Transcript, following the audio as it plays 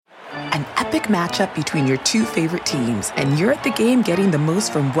An epic matchup between your two favorite teams, and you're at the game getting the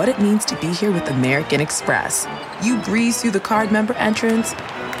most from what it means to be here with American Express. You breeze through the card member entrance,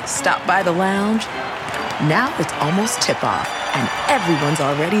 stop by the lounge. Now it's almost tip-off, and everyone's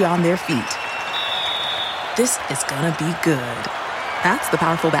already on their feet. This is gonna be good. That's the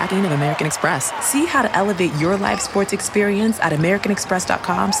powerful backing of American Express. See how to elevate your live sports experience at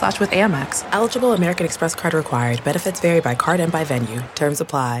americanexpress.com/withAmex. Eligible American Express card required. Benefits vary by card and by venue. Terms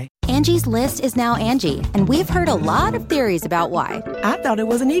apply. Angie's List is now Angie, and we've heard a lot of theories about why. I thought it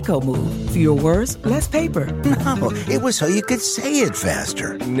was an eco move. Fewer words, less paper. No, it was so you could say it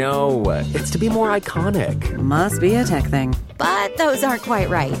faster. No, it's to be more iconic. Must be a tech thing. But those aren't quite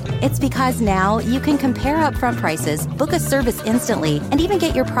right. It's because now you can compare upfront prices, book a service instantly, and even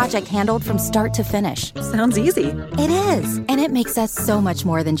get your project handled from start to finish. Sounds easy. It is, and it makes us so much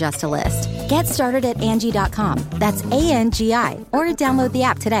more than just a list. Get started at Angie.com. That's ANGI, or download the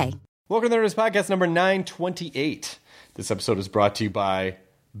app today. Welcome to this podcast number 928. This episode is brought to you by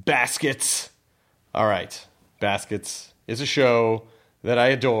Baskets. All right, Baskets is a show that I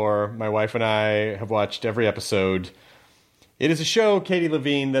adore. My wife and I have watched every episode. It is a show, Katie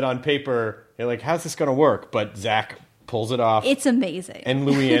Levine, that on paper, you're like, how's this going to work? But Zach pulls it off. It's amazing. And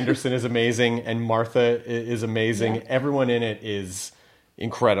Louis Anderson is amazing, and Martha is amazing. Yeah. Everyone in it is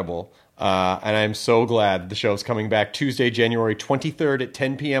incredible. And I'm so glad the show's coming back Tuesday, January 23rd at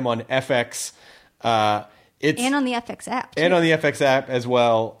 10 p.m. on FX. And on the FX app. And on the FX app as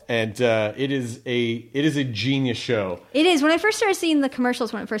well. And it is a genius show. It is. When I first started seeing the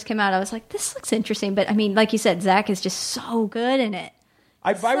commercials when it first came out, I was like, this looks interesting. But I mean, like you said, Zach is just so good in it.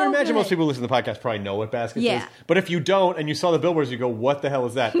 I would imagine most people who listen to the podcast probably know what Baskets is. But if you don't and you saw the billboards, you go, what the hell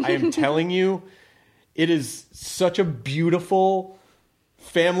is that? I am telling you, it is such a beautiful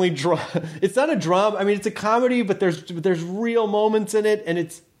family drama. It's not a drama. I mean, it's a comedy, but there's real moments in it, and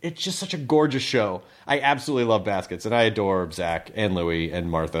it's just such a gorgeous show. I absolutely love Baskets, and I adore Zach and Louie and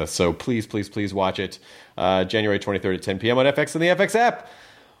Martha. So please, please, please watch it. January 23rd at 10 p.m. on FX and the FX app.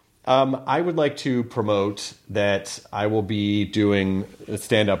 I would like to promote that I will be doing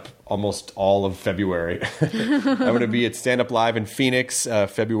stand-up almost all of February. I'm going to be at Stand Up Live in Phoenix,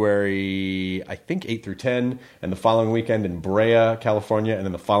 February, I think, 8 through 10, and the following weekend in Brea, California, and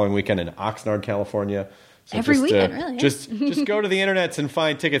then the following weekend in Oxnard, California. So every weekend, really. Just go to the internets and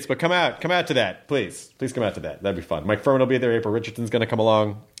find tickets, but come out to that, please. Please come out to that. That'd be fun. Mike Furman will be there. April Richardson's going to come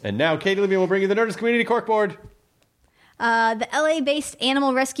along. And now Katie Levine will bring you the Nerdist Community Corkboard. The LA-based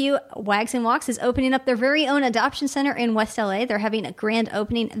animal rescue Wags and Walks is opening up their very own adoption center in West LA. They're having a grand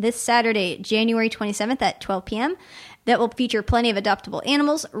opening this Saturday, January 27th at 12 p.m. That will feature plenty of adoptable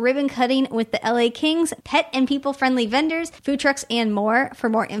animals, ribbon cutting with the LA Kings, pet and people-friendly vendors, food trucks, and more. For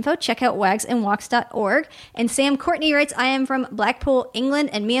more info, check out wagsandwalks.org. And Sam Courtney writes, I am from Blackpool, England,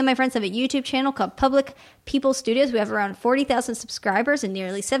 and me and my friends have a YouTube channel called Public People Studios. We have around 40,000 subscribers and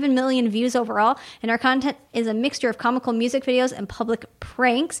nearly 7 million views overall, and our content is a mixture of comical music videos and public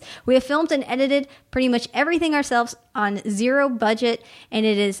pranks. We have filmed and edited pretty much everything ourselves on zero budget, and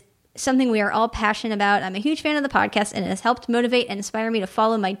it is something we are all passionate about. I'm a huge fan of the podcast, and it has helped motivate and inspire me to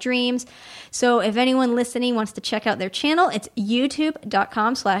follow my dreams. So if anyone listening wants to check out their channel, it's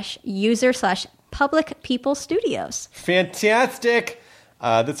youtube.com/user/Public People Studios. Fantastic.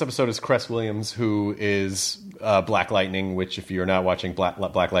 This episode is Cress Williams, who is Black Lightning, which if you're not watching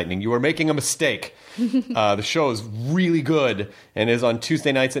Black Lightning, you are making a mistake. The show is really good and is on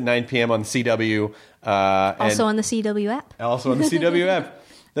Tuesday nights at 9 p.m. on CW. Also on the CW app. Also on the CW app.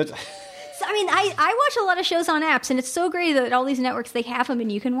 So, I mean, I watch a lot of shows on apps, and it's so great that all these networks, they have them,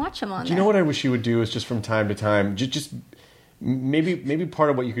 and you can watch them on there. Do you know what I wish you would do is just from time to time, just maybe part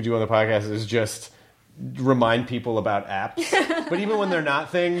of what you could do on the podcast is just remind people about apps. But even when they're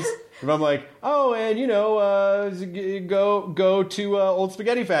not things, if I'm like, oh, and go to Old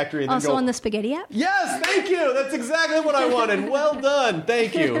Spaghetti Factory. And also then on the Spaghetti app? Yes, thank you. That's exactly what I wanted. Well done.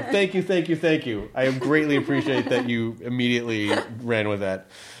 Thank you. Thank you. Thank you. Thank you. I greatly appreciate that you immediately ran with that.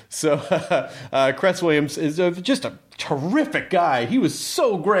 So Cress Williams is just a terrific guy. He was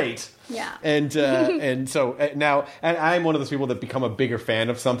so great. Yeah. And so now, and I'm one of those people that become a bigger fan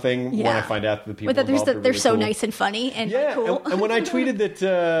of something when I find out that the people involved are really they're so cool. nice and funny and cool. And when I tweeted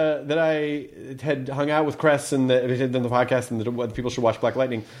that I had hung out with Cress and that it had done the podcast and that people should watch Black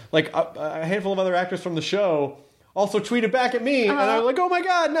Lightning, like a handful of other actors from the show also tweeted back at me, and I was like, "Oh my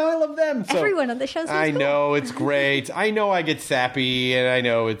god, now I love them!" So everyone on the show's I know it's great. I know I get sappy, and I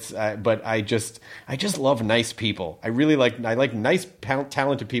know it's, but I just love nice people. I like nice,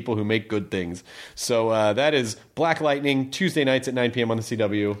 talented people who make good things. So that is Black Lightning, Tuesday nights at 9 p.m. on the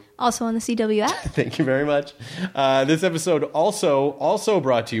CW. Also on the CW app. Thank you very much. This episode also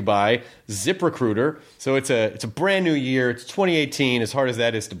brought to you by ZipRecruiter. So it's a brand new year. It's 2018, as hard as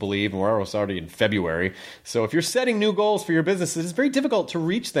that is to believe, and we're almost already in February. So if you're setting new goals for your business, it's very difficult to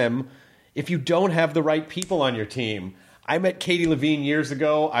reach them if you don't have the right people on your team. I met Katie Levine years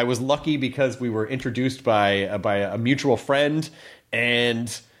ago. I was lucky because we were introduced by a mutual friend,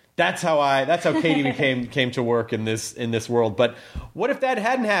 and that's how Katie came to work in this world. But what if that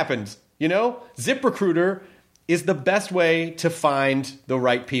hadn't happened? ZipRecruiter is the best way to find the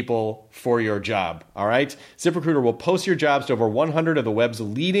right people for your job. All right? ZipRecruiter will post your jobs to over 100 of the web's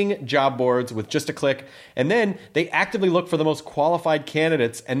leading job boards with just a click, and then they actively look for the most qualified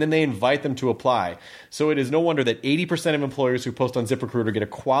candidates, and then they invite them to apply. So it is no wonder that 80% of employers who post on ZipRecruiter get a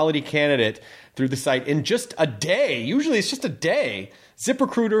quality candidate through the site in just a day. Usually it's just a day.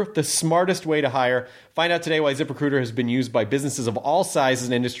 ZipRecruiter, the smartest way to hire. Find out today why ZipRecruiter has been used by businesses of all sizes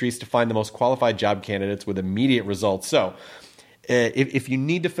and industries to find the most qualified job candidates with immediate results. So if you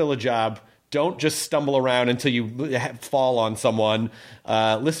need to fill a job, don't just stumble around until you fall on someone.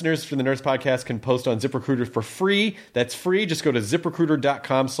 Listeners from the Nerds Podcast can post on ZipRecruiter for free. That's free. Just go to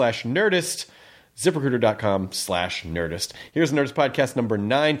ZipRecruiter.com/Nerdist. ZipRecruiter.com/Nerdist. Here's Nerds Podcast number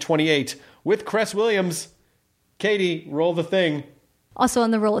 928 with Cress Williams. Katie, roll the thing. Also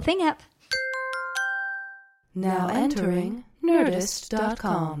on the Roll a Thing app. Now entering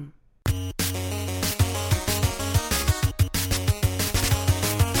Nerdist.com.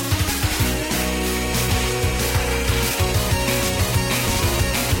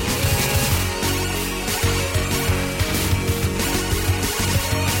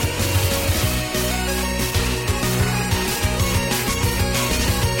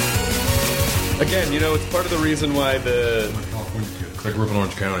 Again, it's part of the reason why I grew up in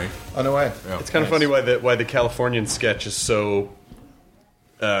Orange County. Oh, no way. Yeah. It's kind of funny why the Californian sketch is so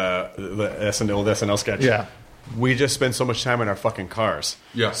the old SNL sketch. Yeah. We just spend so much time in our fucking cars.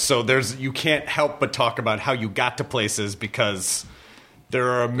 Yeah. So you can't help but talk about how you got to places because there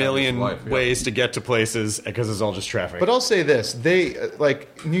are a million ways to get to places because it's all just traffic. But I'll say this: they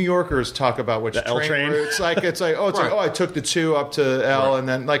New Yorkers talk about which the L train. It's like I took the 2 up to L, and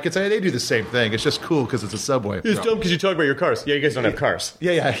then they do the same thing. It's just cool because it's a subway. It's dumb because you talk about your cars. Yeah, you guys don't have cars.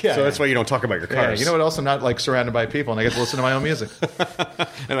 Yeah. So that's why you don't talk about your cars. Yeah, you know what else? I'm not surrounded by people, and I get to listen to my own music.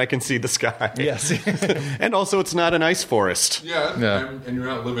 And I can see the sky. Yes. And also, it's not an ice forest. Yeah. And you're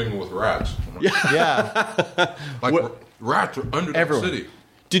not living with rats. Yeah. Rats are under the city.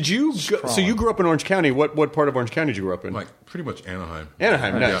 Did you? So you grew up in Orange County. What part of Orange County did you grow up in? Pretty much Anaheim.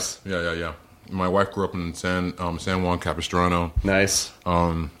 Anaheim, nice. Yeah. My wife grew up in San Juan Capistrano. Nice.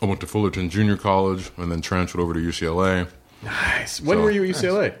 I went to Fullerton Junior College and then transferred over to UCLA. Nice. When were you at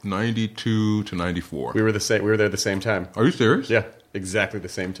UCLA? 92 to 94. We were there the same time. Are you serious? Yeah. Exactly the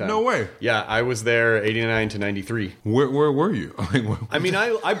same time. No way. Yeah, I was there 89 to 93. Where were you? I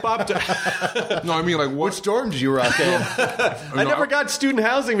bopped. No, I mean, what? Which dorm did you rock in? I never got student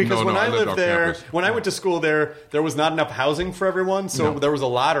housing because when I lived there, campus. when I went to school there was not enough housing for everyone, so there was a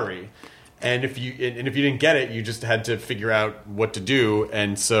lottery. And if you didn't get it, you just had to figure out what to do.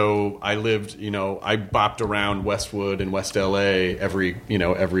 And so I lived, I bopped around Westwood and West LA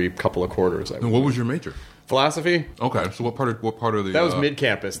every couple of quarters. And what was your major? Philosophy. Okay, so what part of the? That was mid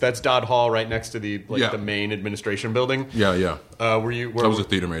campus. That's Dodd Hall, right next to the the main administration building. Yeah. I was a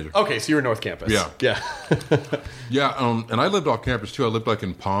theater major. Okay, so you were North Campus. Yeah. Yeah. And I lived off campus too. I lived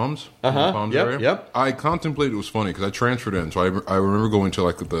in Palms. In the Palms area. Yep. I contemplated. It was funny because I transferred in, so I remember going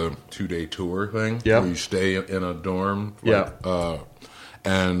to the 2-day tour thing where you stay in a dorm.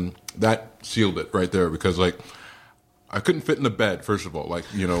 And that sealed it right there because I couldn't fit in the bed, first of all,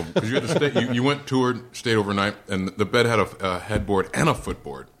 because you had to stay. You went, toured, stayed overnight, and the bed had a headboard and a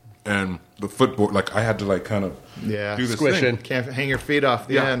footboard. And the footboard, I had to kind of do this squish thing. in. Can't hang your feet off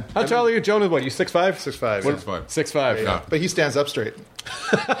the end. How tall are you, Jonah? What, you 6'5"? 6'5". 6'5". Yeah. But he stands up straight.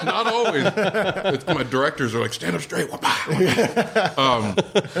 Not always. My directors are stand up straight.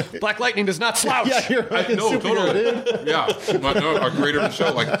 Black Lightning does not slouch. Yeah, you're right. No, totally. Yeah. Our creator of the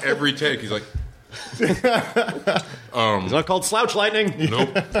show, every take, he's like... It's not called Slouch Lightning.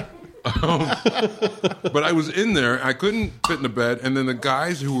 Nope. But I was in there. I couldn't fit in the bed. And then the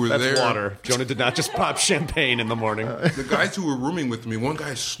guys who were there... That's water. Jonah did not just pop champagne in the morning. The guys who were rooming with me, one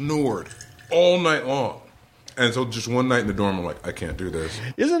guy snored all night long. And so just one night in the dorm, I'm like, I can't do this.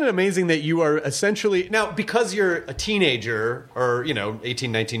 Isn't it amazing that you are essentially... Now, because you're a teenager, or, 18,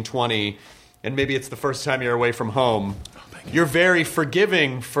 19, 20, and maybe it's the first time you're away from home, you're very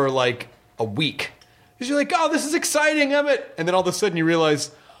forgiving for, a week. Because you're like, oh, this is exciting, Emmett. And then all of a sudden you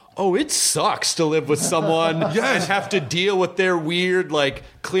realize, oh, it sucks to live with someone and have to deal with their weird, like,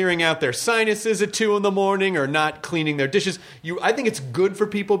 clearing out their sinuses at 2 a.m. or not cleaning their dishes. I think it's good for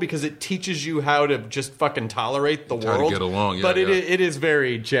people because it teaches you how to just fucking tolerate the world. How to get along, But it is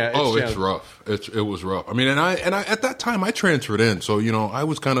very... it's rough. It was rough. I mean, and I at that time, I transferred in. So, I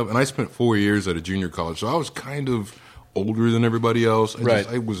was kind of... And I spent 4 years at a junior college. So I was kind of older than everybody else.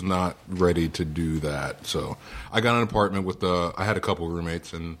 I was not ready to do that. So I got an apartment with I had a couple of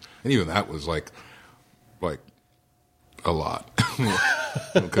roommates, and even that was like a lot.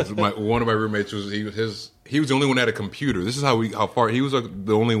 Because one of my roommates he was the only one that had a computer. This is how far he was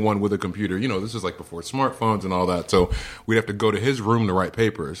the only one with a computer. This is like before smartphones and all that. So we'd have to go to his room to write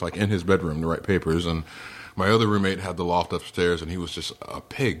papers, like in his bedroom to write papers. And my other roommate had the loft upstairs, and he was just a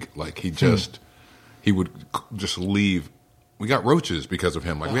pig. Like he would just leave. We got roaches because of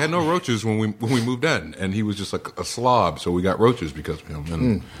him. Like we had no roaches when we moved in, and he was just like a slob. So we got roaches because of him.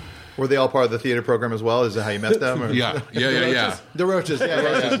 And were they all part of the theater program as well? Is that how you met them? Or? Yeah. The roaches, they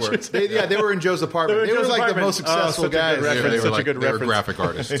were in Joe's apartment. They were like the most successful guys. They were graphic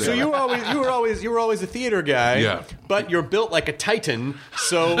artists. So you were always a theater guy, but you're built like a titan.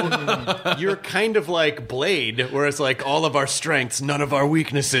 So you're kind of like Blade, where it's like all of our strengths, none of our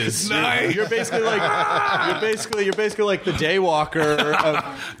weaknesses. Nice. You're basically like the Daywalker.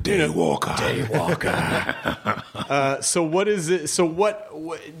 Daywalker. So what is it? So what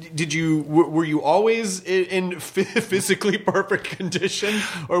were you always in physically perfect condition,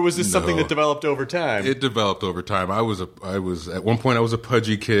 or was this something that developed over time? It developed over time. I was at one point I was a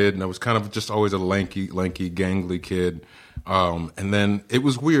pudgy kid, and I was kind of just always a lanky, gangly kid. And then it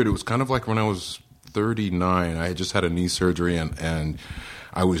was weird. It was kind of like when I was 39, I had just had a knee surgery, and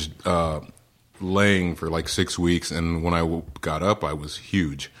I was laying for like 6 weeks, and when I got up, I was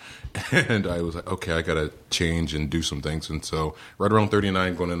huge. And I was like, okay, I got to change and do some things. And so right around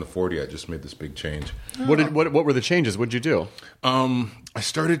 39, going into 40, I just made this big change. What were the changes? What did you do? I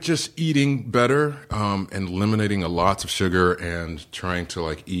started just eating better and eliminating lots of sugar and trying to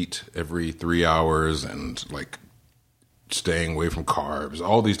like eat every 3 hours and like staying away from carbs,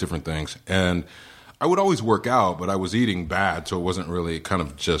 all these different things. And I would always work out, but I was eating bad, so it wasn't really kind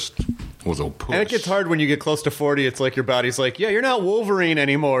of just was a push. And it gets hard when you get close to 40. It's like your body's like, yeah, you're not Wolverine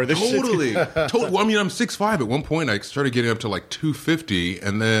anymore. Totally. Well, I mean, I'm 6'5". At one point, I started getting up to like 250,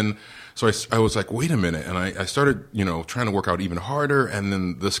 and then so I was like, wait a minute, and I started trying to work out even harder, and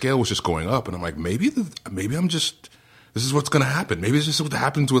then the scale was just going up, and I'm like, maybe I'm just. This is what's going to happen. Maybe it's just what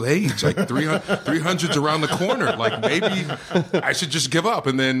happens with age. Like 300's around the corner. Like maybe I should just give up.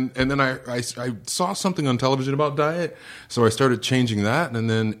 And then I saw something on television about diet, so I started changing that. And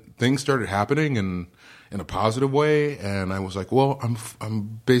then things started happening in a positive way. And I was like, well,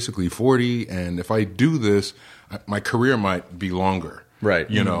 I'm basically 40, and if I do this, my career might be longer. Right.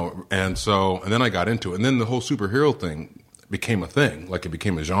 And then I got into it. And then the whole superhero thing became a thing, like it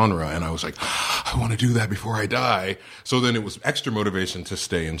became a genre, and I was like, I want to do that before I die. So then it was extra motivation to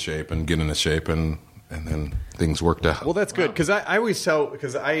stay in shape and get into shape, and then things worked out. Well, that's good, because I always tell,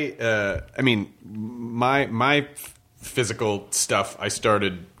 because I mean, my physical stuff I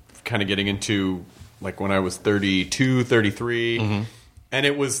started kind of getting into like when I was 32, 33. Mm-hmm. And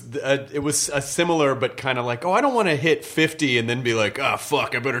it was a similar, but kind of like, oh, I don't want to hit 50 and then be like, oh,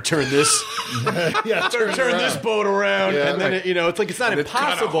 fuck, I better turn this, turn this boat around. Yeah, and then it's like it's not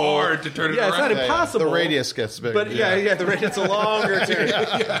impossible. It's hard to turn it around. Yeah, it's not impossible. The radius gets big. But the radius a longer turn.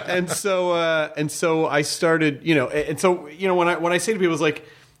 And so I started, and so when I say to people, it's like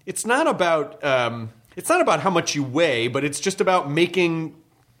it's not about how much you weigh, but it's just about making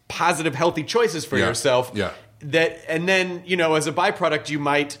positive, healthy choices for yourself. Yeah. And then as a byproduct you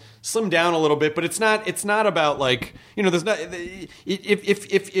might slim down a little bit, but it's not about like there's not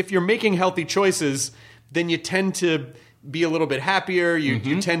if you're making healthy choices, then you tend to be a little bit happier.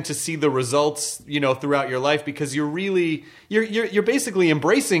 You tend to see the results throughout your life, because you're basically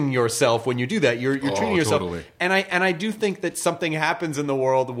embracing yourself when you do that. You're treating yourself. Totally. And I do think that something happens in the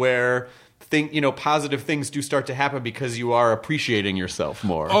world where positive things do start to happen because you are appreciating yourself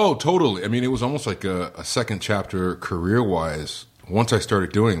more. Oh, totally. I mean, it was almost like a second chapter career-wise once I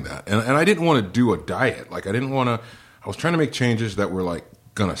started doing that. And I didn't want to do a diet. Like, I was trying to make changes that were, like,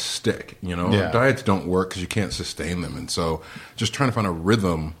 going to stick, Yeah. Diets don't work because you can't sustain them. And so just trying to find a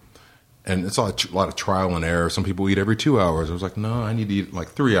rhythm, and it's a lot of trial and error. Some people eat every 2 hours. I was like, no, I need to eat, like,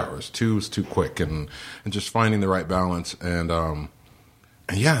 3 hours. 2 is too quick. And just finding the right balance. And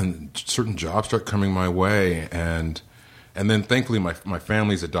certain jobs start coming my way, and then thankfully my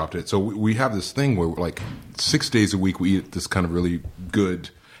family's adopted it. So we have this thing where like 6 days a week we eat this kind of really good,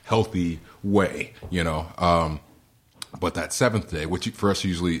 healthy way, But that 7th day, which for us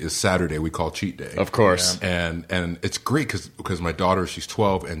usually is Saturday, we call cheat day. Of course. And it's great because my daughter, she's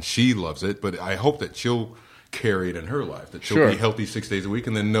 12 and she loves it. But I hope that she'll carry it in her life, that she'll be healthy 6 days a week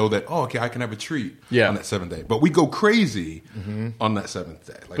and then know that, oh, okay, I can have a treat on that 7th day. But we go crazy on that 7th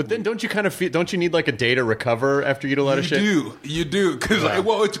day. Like, but then don't you kind of feel, don't you need like a day to recover after you eat a lot of shit? You do. Because,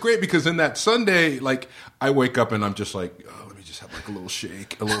 well, it's great because in that Sunday, like, I wake up and I'm just like, oh, let me just have like a little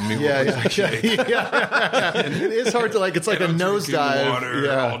shake, a little meal. Shake. And it is hard to like, it's like a nosedive.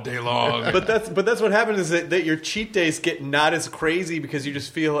 Water all day long. But that's what happens is that your cheat days get not as crazy because you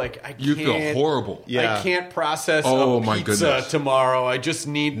just feel like you feel horrible. I can't process my pizza goodness. tomorrow. I just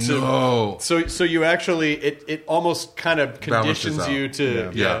need to. No. So you actually it almost kind of conditions you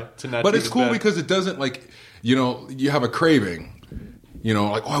to not. But do it's as cool bad. because it doesn't like, you know, you have a craving. You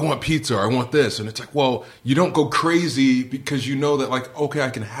know, like, oh, I want pizza or I want this. And it's like, well, you don't go crazy because you know that, like, okay, I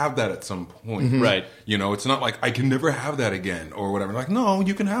can have that at some point. Right. You know, it's not like I can never have that again or whatever. Like, no,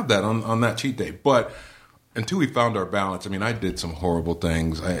 you can have that on that cheat day. But until we found our balance, I mean, I did some horrible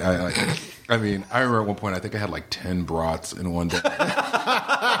things. I mean, I remember at one point, I think I had like 10 brats in one day.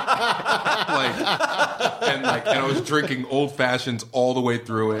 And I was drinking old fashions all the way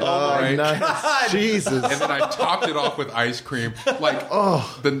through it. Oh, right? nice. Jesus. And then I topped it off with ice cream.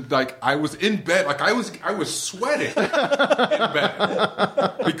 I was in bed, like I was sweating in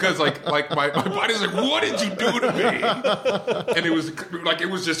bed because like my body's like, what did you do to me? And it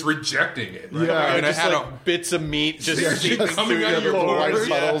was just rejecting it. Right? Yeah, just I had bits of meat just coming out of your pores.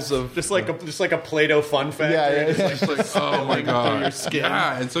 Puddles of just like a Play-Doh fun factory. It's like, oh my god, your skin.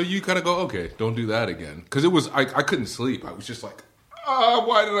 Yeah, and so you kind of go, okay, don't do that again, because it was I couldn't sleep. I was just like,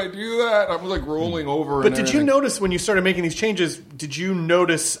 why did I do that? I was like rolling over. But did you notice when you started making these changes? Did you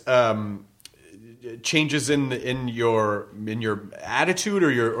notice changes in your attitude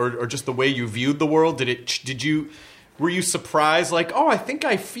or just the way you viewed the world? Were you surprised? Like, oh, I think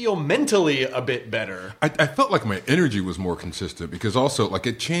I feel mentally a bit better. I felt like my energy was more consistent because also like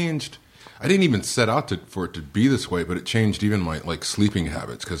it changed. I didn't even set out for it to be this way, but it changed even my like sleeping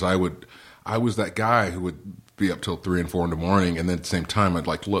habits because I was that guy who would be up till 3 and 4 in the morning, and then at the same time I'd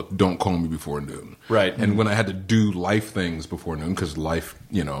like, look, don't call me before noon. Right. And when I had to do life things before noon because life,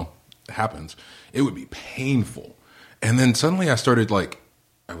 you know, happens, it would be painful. And then suddenly I started like,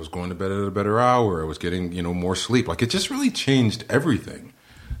 I was going to bed at a better hour. I was getting, you know, more sleep. Like it just really changed everything.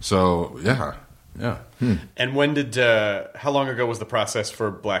 So yeah. And when did? How long ago was the process for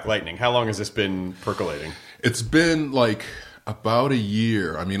Black Lightning? How long has this been percolating? It's been like about a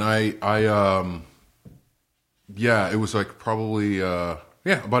year. I mean, it was like probably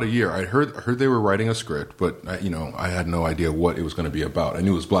about a year. I heard they were writing a script, but I had no idea what it was going to be about. I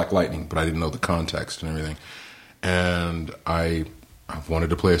knew it was Black Lightning, but I didn't know the context and everything. And I've wanted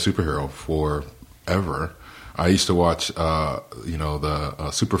to play a superhero forever. I used to watch,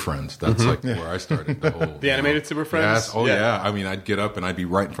 the Super Friends. That's like where I started. The animated Super Friends? Yes. Oh, yeah. I mean, I'd get up and I'd be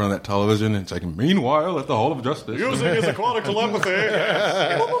right in front of that television. And it's like, meanwhile, at the Hall of Justice. Using his aquatic telepathy.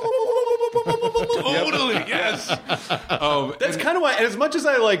 Totally, yes. That's kind of why, and as much as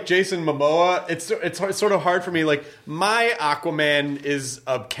I like Jason Momoa, it's sort of hard for me. Like, my Aquaman is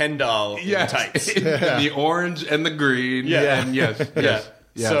a Ken doll in tights. The orange and the green. Yeah. And yes.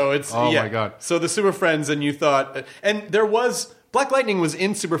 Yeah. So it's my god. So the Super Friends, and you thought, and there was Black Lightning was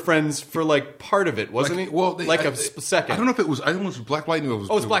in Super Friends for like part of it, wasn't he? Well, a second. I don't know if it was. I don't know if it was Black Lightning. Or it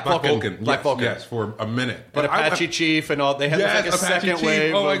was Black Vulcan. Black Vulcan. Yes, for a minute. But Apache Chief and all. They had like a Apache second Chief.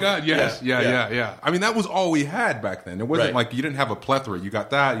 wave. Oh my god! Yes, yeah. I mean, that was all we had back then. It wasn't like you didn't have a plethora. You got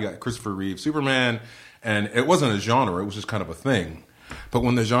that. You got Christopher Reeve, Superman, and it wasn't a genre. It was just kind of a thing. But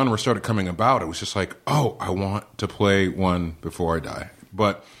when the genre started coming about, it was just like, oh, I want to play one before I die.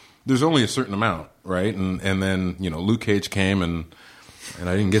 But there's only a certain amount, right? And then Luke Cage came and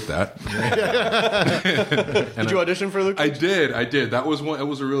I didn't get that. Did you audition for Luke Cage? I did. That was one. It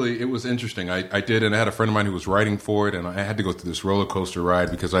was interesting. I did, and I had a friend of mine who was writing for it, and I had to go through this roller coaster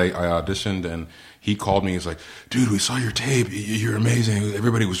ride because I auditioned, and he called me. He's like, "Dude, we saw your tape. You're amazing.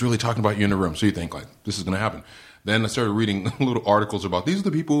 Everybody was really talking about you in the room. So you think like this is going to happen?" Then I started reading little articles about these are the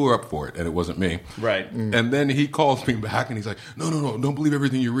people who are up for it, and it wasn't me. Right. And then he calls me back, and he's like, no, don't believe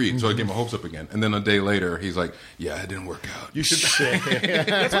everything you read. So I get my hopes up again. And then a day later, he's like, yeah, it didn't work out. You should.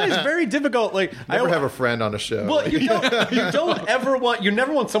 That's why it's very difficult. Like, never have a friend on a show. Well, you never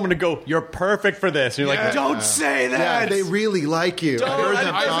want someone to go, you're perfect for this. And you're like, don't say that. Yeah, they really like you.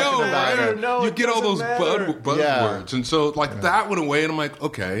 I know. You get all those buzzwords. And so like that went away, and I'm like,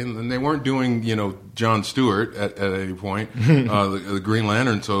 okay. And then they weren't doing, John Stewart at any point, the Green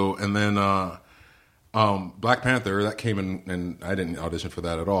Lantern. So, and then Black Panther, that came in, and I didn't audition for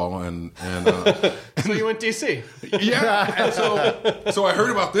that at all. And so you went DC, yeah. And so I heard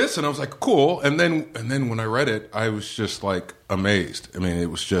about this, and I was like, cool. And then when I read it, I was just like amazed. I mean, it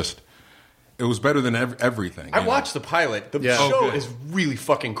was better than everything. I watched the pilot. The show is really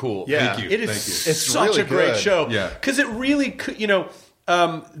fucking cool. Yeah. Thank you. It is It's such really a great good. show. Yeah. Because it really,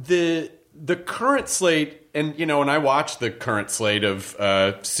 the current slate, and when I watch the current slate of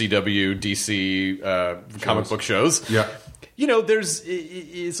CW, DC comic book shows,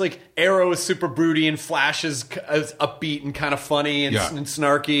 it's like Arrow is super broody and Flash is upbeat and kind of funny and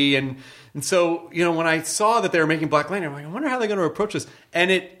snarky, and so when I saw that they were making Black Lantern, I'm like, I wonder how they're going to approach this,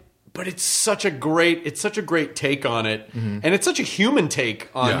 but it's such a great take on it, and it's such a human take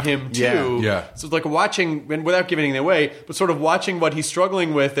on him too. Yeah. So it's like watching, and without giving anything away, but sort of watching what he's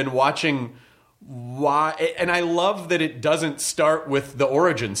struggling with and watching why. And I love that it doesn't start with the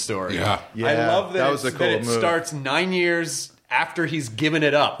origin story. Yeah. I love that was a cool that it move. starts 9 years after he's given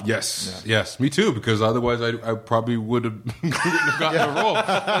it up. Yes, me too. Because otherwise, I probably would have gotten a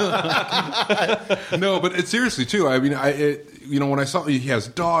role. No, but it's seriously too. I mean, when I saw he has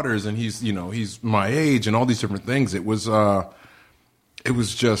daughters and he's my age and all these different things, it was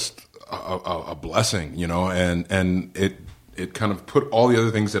just a blessing, and it kind of put all the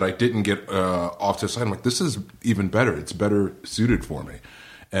other things that I didn't get off to the side. I'm like, this is even better. It's better suited for me,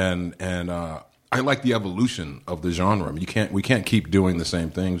 and I like the evolution of the genre. I mean, we can't keep doing the same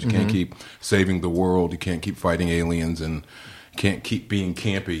things. You can't keep saving the world. You can't keep fighting aliens, and you can't keep being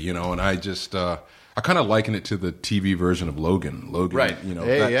campy. And I just I kind of liken it to the TV version of Logan. Right.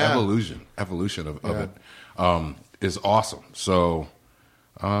 Evolution of it is awesome. So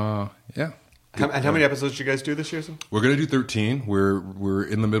yeah. How many episodes did you guys do this year? We're going to do 13. We're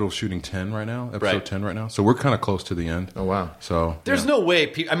in the middle of shooting 10 right now, episode 10 right now. So we're kind of close to the end. Oh, wow. So there's no way.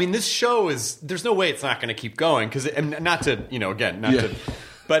 This show there's no way it's not going to keep going because,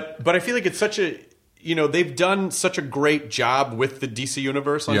 but I feel like it's such a, they've done such a great job with the DC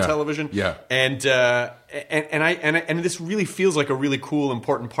universe on television. Yeah. And this really feels like a really cool,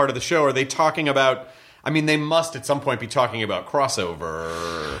 important part of the show. Are they talking about? They must at some point be talking about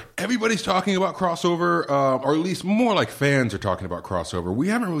crossover. Everybody's talking about crossover, or at least more like fans are talking about crossover. We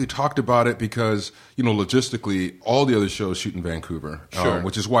haven't really talked about it because, logistically, all the other shows shoot in Vancouver,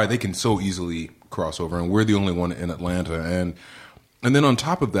 which is why they can so easily cross over, and we're the only one in Atlanta. And then on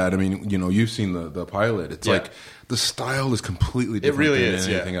top of that, you've seen the pilot. It's like the style is completely different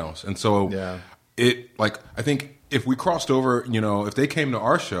than anything else. And so I think if we crossed over, if they came to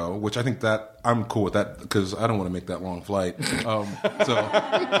our show, which I think that I'm cool with that because I don't want to make that long flight. So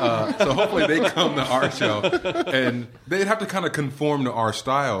hopefully they come to our show, and they'd have to kind of conform to our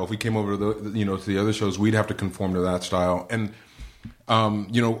style. If we came over to to the other shows, we'd have to conform to that style. And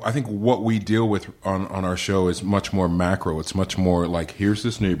I think what we deal with on our show is much more macro. It's much more like, here's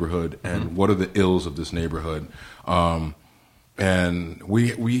this neighborhood, and what are the ills of this neighborhood. And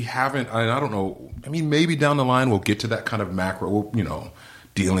we haven't, I don't know, maybe down the line we'll get to that kind of macro,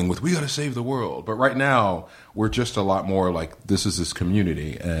 dealing with, we got to save the world. But right now, we're just a lot more like, this is this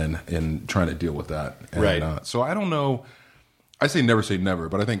community and trying to deal with that. And, right. So I don't know. I say never,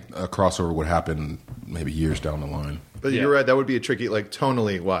 but I think a crossover would happen maybe years down the line. But you're right, that would be a tricky,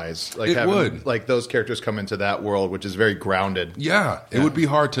 tonally wise. It would. Those characters come into that world, which is very grounded. Yeah, it would be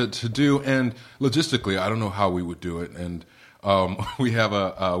hard to do. And logistically, I don't know how we would do it. And we have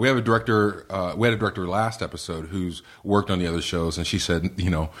a director. We had a director last episode who's worked on the other shows, and she said,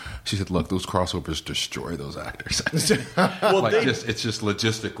 look, those crossovers destroy those actors. Well, it's just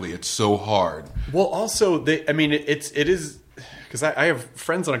logistically, it's so hard. Well, also, it is because I have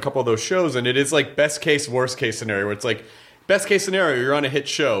friends on a couple of those shows, and it is like best case, worst case scenario. Where it's like best case scenario, you're on a hit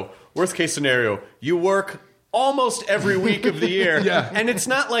show. Worst case scenario, you work almost every week of the year. And it's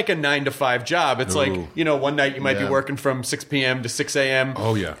not like a 9-to-5 job. It's like, one night you might be working from 6 p.m. to 6 a.m.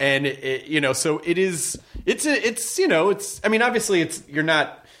 Oh, yeah. And, so it is, obviously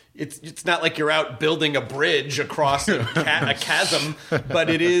it's not like you're out building a bridge across a chasm, but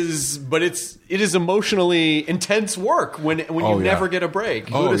it is emotionally intense work when you never get a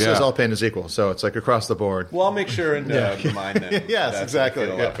break. Buddha says all pain is equal, so it's like across the board. Well, I'll make sure and remind them. Yes, exactly.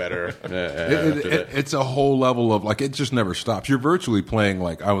 A lot better. It's a whole level of it just never stops. You're virtually playing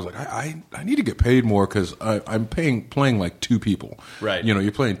I was like, I need to get paid more because I'm playing like two people. Right.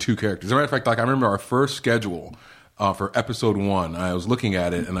 You're playing two characters. As a matter of fact, I remember our first schedule. for episode 1. I was looking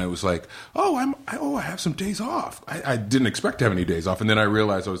at it and I was like, I have some days off. I didn't expect to have any days off. And then I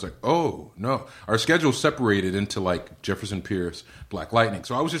realized, I was like, oh, no. Our schedule separated into like Jefferson Pierce, Black Lightning.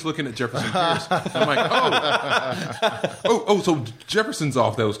 So I was just looking at Jefferson Pierce. I'm like, so Jefferson's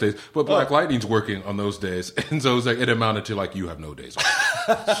off those days, but Black Lightning's working on those days. And so it was like, it amounted to like, you have no days off.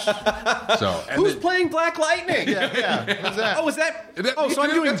 Who's playing Black Lightning? Who's that? Oh, is that? So I'm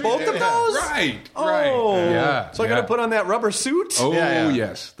doing both of those? Right. Yeah. So I got to put on that rubber suit? Oh,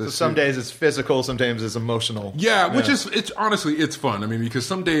 yes. So some days it's physical, sometimes it's emotional. Yeah, which is, it's honestly, it's fun. I mean, because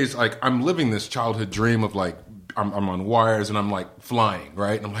some days, like, I'm living this childhood dream of, like, I'm on wires and I'm, like, flying,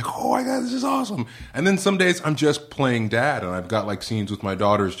 right? And I'm like, oh, my God, this is awesome. And then some days I'm just playing dad, and I've got, like, scenes with my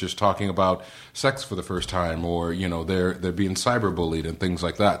daughters just talking about sex for the first time, or, you know, they're being cyberbullied and things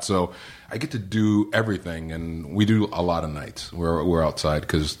like that. So I get to do everything, and we do a lot of nights. We're outside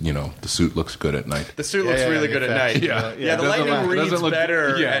because, you know, the suit looks good at night. The suit looks really good at night. Yeah, the lightning reads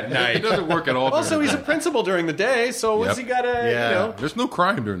better at night. It doesn't work at all. Also, he's a principal during the day, so what's he got to, you know? There's no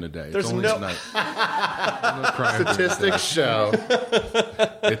crime during the day. It's only at night. No crime. Statistics show.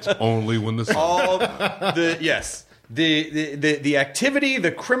 It's only when the sun. The activity,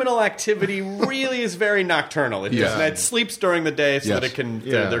 the criminal activity, really is very nocturnal. It sleeps during the day so that it can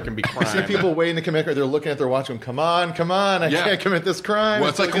there can be crime. I see people waiting to commit. They're looking at their watch, going, "Come on! I can't commit this crime." Well,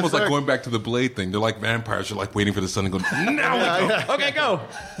 it's like almost like going back to the Blade thing. They're like vampires. They're like waiting for the sun to go. Now we go. Okay, go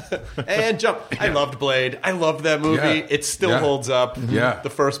and jump. I loved Blade. I loved that movie. It still holds up. Yeah, the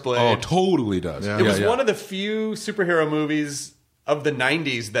first Blade. Oh, totally does. It was one of the few superhero movies of the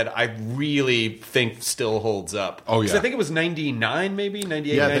 90s that I really think still holds up. Oh, yeah. I think it was 99, maybe?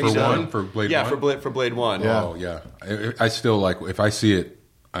 98, 99. For Blade 1? Yeah, for Blade 1. Yeah. Oh, yeah. I still, like, if I see it,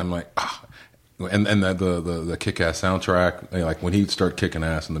 I'm like, ah. And the kick-ass soundtrack, like, when he'd start kicking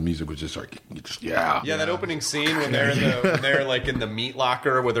ass and the music was just like, Yeah, that opening scene when they're like in the meat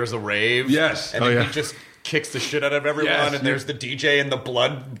locker where there's a rave. Yes. And he just kicks the shit out of everyone, and there's the DJ and the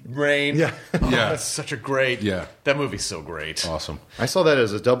blood rain. That's such a great. Yeah, that movie's so great. Awesome. I saw that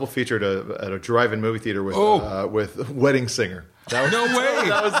as a double feature at a drive-in movie theater with Wedding Singer. No way!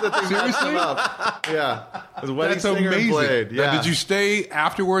 That was the thing. Seriously? Yeah, it was Wedding That's Singer amazing. and Blade. Yeah. Now, did you stay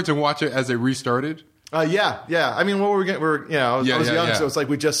afterwards and watch it as it restarted? Yeah. I mean, what were we getting? I was young, so it's like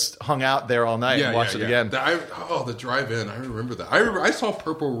we just hung out there all night and watched it again. The drive-in. I remember that. I saw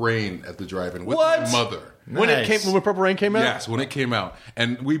Purple Rain at the drive-in with my mother. When Purple Rain came out? Yes, when it came out.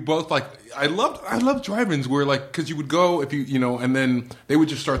 And we both, like, I loved drive-ins where, like, because you would go if you know, and then they would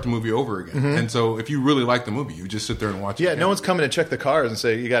just start the movie over again. Mm-hmm. And so if you really like the movie, you just sit there and watch it. Yeah, no one's coming to check the cars and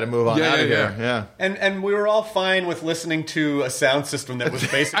say, you got to move on out of here. Yeah. And we were all fine with listening to a sound system that was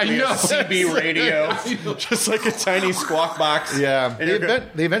basically a CB radio. Just like a tiny squawk box. Yeah.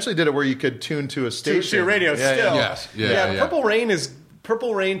 They eventually did it where you could tune to a station. To your radio still. Yes.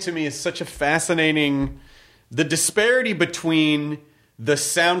 Purple Rain to me is such a fascinating... The disparity between the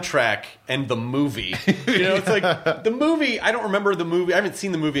soundtrack and the movie. You know, it's like the movie, I don't remember the movie. I haven't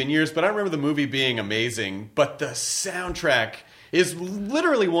seen the movie in years, but I remember the movie being amazing. But the soundtrack is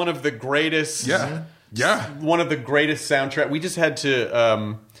literally one of the greatest. Yeah. One of the greatest soundtrack. We just had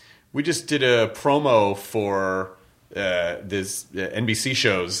to, we just did a promo for this NBC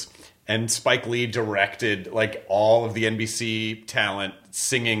shows. And Spike Lee directed like all of the NBC talent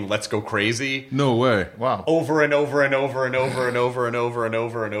singing "Let's Go Crazy." No way! Wow! Over and over and over and over and over and over and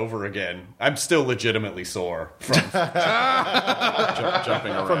over and over again. I'm still legitimately sore from jumping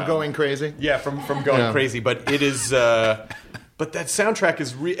around, from going crazy. Yeah, from going crazy. But it is. But that soundtrack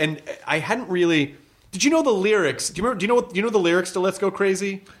is and I hadn't really. Did you know the lyrics? Do you know the lyrics to "Let's Go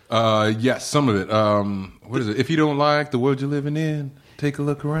Crazy"? Yes, some of it. What is it? If you don't like the world you're living in, take a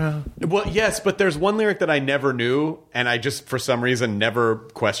look around. Well, yes, but there's one lyric that I never knew, and I just, for some reason, never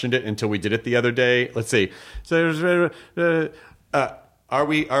questioned it until we did it the other day. Let's see. So, are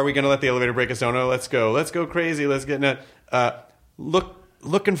we going to let the elevator break us down? No, let's go crazy. Let's get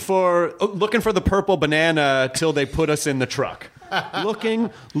looking for the purple banana till they put us in the truck. looking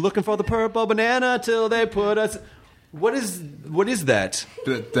for the purple banana till they put us. What is that?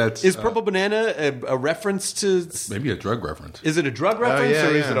 Is Purple Banana a reference to maybe a drug reference? Is it a drug reference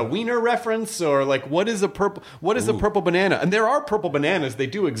or is it a wiener reference or like what is a purple banana? And there are purple bananas; they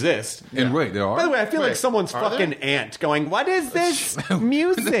do exist. And wait, there are. By the way, I feel like someone's fucking aunt going, "What is this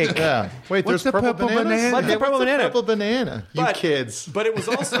music?" Wait, there's purple banana. What's the purple banana? Purple banana. You kids. But it was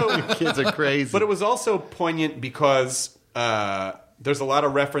also you kids are crazy. But it was also poignant because there's a lot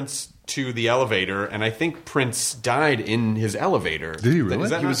of reference to the elevator, and I think Prince died in his elevator. Did he really?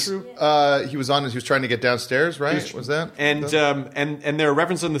 Is that not true? He was trying to get downstairs, right? Was that? And there are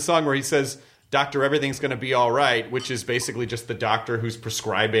references in the song where he says, Dr. Everything's Going to Be All Right, which is basically just the doctor who's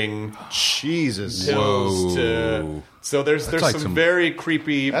prescribing pills to... So there's like some very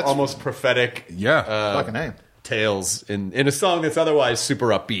creepy, almost prophetic fucking tales in a song that's otherwise super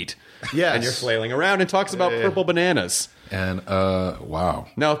upbeat. Yes. And you're flailing around and talks about purple bananas. And wow.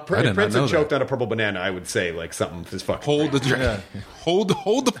 Now, if Prince had choked on a purple banana, I would say like something is fucking hold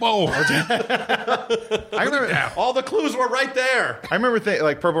the phone. I remember all the clues were right there. I remember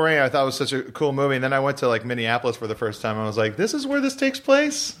like Purple Rain. I thought it was such a cool movie, and then I went to like Minneapolis for the first time. And I was like, "This is where this takes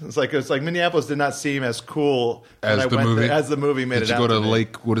place." It's like Minneapolis did not seem as cool as the movie made Did it. you go to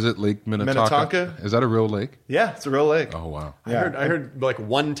Lake? What is it? Lake Minnetonka? Is that a real lake? Yeah, it's a real lake. Oh wow. I heard like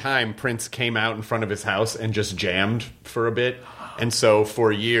one time Prince came out in front of his house and just jammed for a bit. And so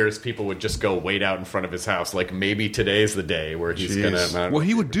for years, people would just go wait out in front of his house. Like maybe today's the day where he's going to... Well,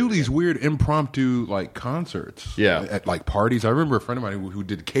 he would do these weird impromptu like concerts at like parties. I remember a friend of mine who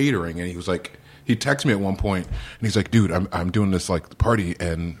did catering, and he was like... He texted me at one point, and he's like, dude, I'm doing this like party,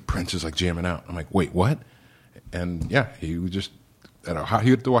 and Prince is like jamming out. I'm like, wait, what? And yeah, he would just... he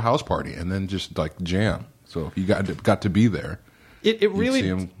would throw a house party and then just like jam. So if you got to be there, it really... see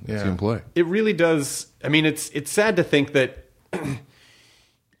him play. It really does... I mean, it's sad to think that...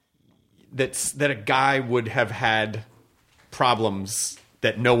 that a guy would have had problems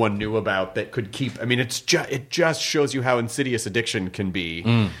that no one knew about that could keep. I mean, it just shows you how insidious addiction can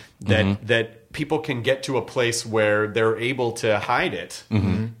be. That people can get to a place where they're able to hide it,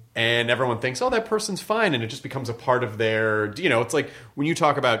 and everyone thinks, "Oh, that person's fine," and it just becomes a part of their. You know, it's like when you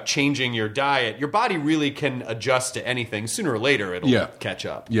talk about changing your diet, your body really can adjust to anything. Sooner or later, it'll catch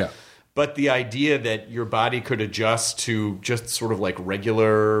up. Yeah. But the idea that your body could adjust to just sort of like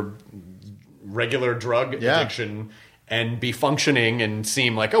regular drug addiction and be functioning and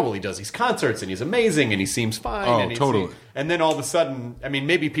seem like, oh, well, he does these concerts and he's amazing and he seems fine. Oh, and totally. And then all of a sudden, I mean,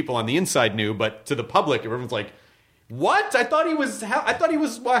 maybe people on the inside knew, but to the public, everyone's like, what? I thought he was a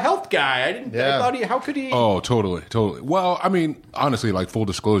health guy. I thought how could he? Oh, totally. Well, I mean, honestly, like full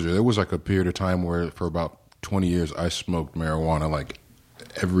disclosure, there was like a period of time where for about 20 years I smoked marijuana like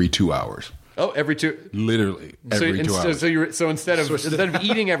every 2 hours. Oh, every two, literally every 2 hours. So instead of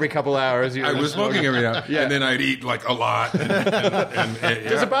eating every couple hours, I was smoking every hour, and then I'd eat like a lot. And,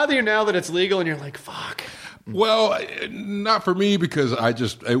 does it bother you now that it's legal and you're like, fuck? Well, not for me because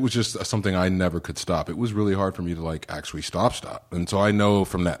it was just something I never could stop. It was really hard for me to like actually stop, and so I know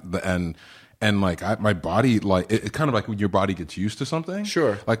from that and like my body, like it kind of like when your body gets used to something.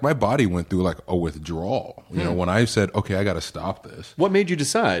 Sure. Like my body went through like a withdrawal. You know, when I said, okay, I got to stop this. What made you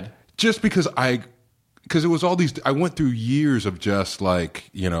decide? Just because it was all these. I went through years of just like,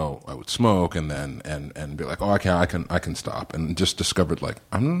 you know, I would smoke and then and be like, oh, I can stop, and just discovered like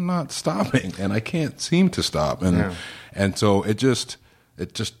I'm not stopping, and I can't seem to stop, and so it just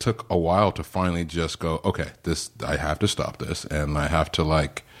took a while to finally just go, okay, I have to stop this, and I have to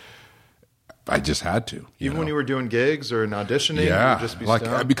like. I just had to. Even when you were doing gigs or auditioning, you would just be like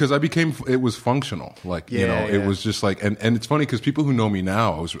stoned? because it was functional. Like it was just like, and it's funny because people who know me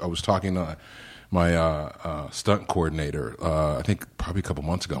now, I was talking to my stunt coordinator, I think probably a couple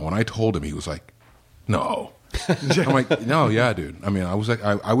months ago. When I told him, he was like, "No." I'm like, "No, yeah, dude." I mean, I was like,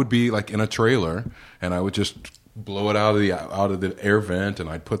 I would be like in a trailer, and I would just blow it out of the air vent, and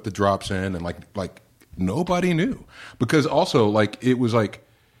I'd put the drops in, and like nobody knew because also like it was like.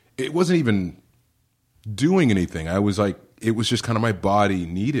 It wasn't even doing anything. I was like, it was just kind of my body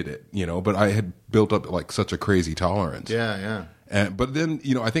needed it, you know, but I had built up like such a crazy tolerance. Yeah. But then,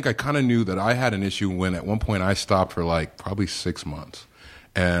 you know, I think I kind of knew that I had an issue when at one point I stopped for like probably 6 months.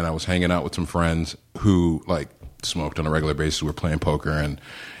 And I was hanging out with some friends who like smoked on a regular basis. We were playing poker and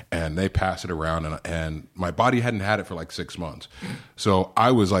they passed it around and my body hadn't had it for like 6 months. So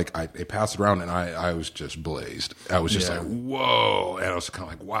I was like, they passed it around and I was just blazed. I was just like, whoa. And I was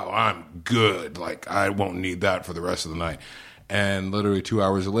kind of like, wow, I'm good. Like I won't need that for the rest of the night. And literally 2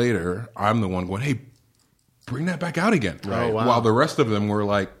 hours later, I'm the one going, hey, bring that back out again. Right. Oh, wow. While the rest of them were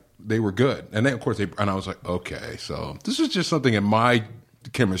like, they were good. And then of course and I was like, okay, so this is just something in my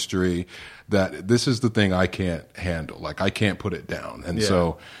chemistry that this is the thing I can't handle. Like I can't put it down. And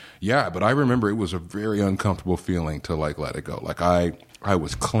so, but I remember it was a very uncomfortable feeling to like let it go. Like I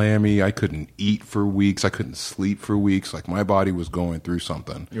was clammy. I couldn't eat for weeks. I couldn't sleep for weeks. Like my body was going through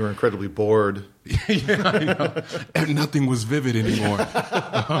something. You were incredibly bored. Yeah, I know. And nothing was vivid anymore.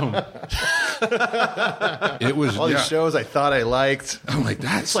 It was all these shows I thought I liked. I'm like,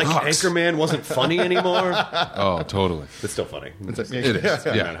 that's like Anchorman wasn't funny anymore. Oh, totally. It's still funny. It is.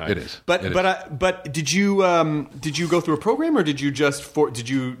 Yeah, it is. But did you go through a program or did you just did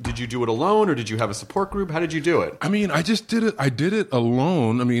you do it alone or did you have a support group? How did you do it? I mean, I just did it. I did it alone.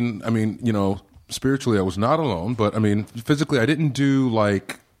 alone. I mean, you know, spiritually I was not alone, but I mean, physically I didn't do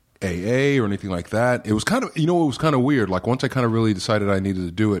like AA or anything like that. It was kind of, you know, it was kind of weird. Like once I kind of really decided I needed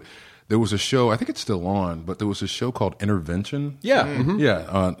to do it, there was a show, I think it's still on, but there was a show called Intervention. Yeah. Mm-hmm.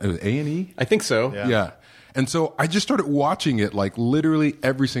 Yeah. It was A&E. I think so. Yeah. And so I just started watching it like literally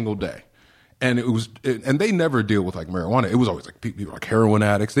every single day. And and they never deal with like marijuana. It was always like people like heroin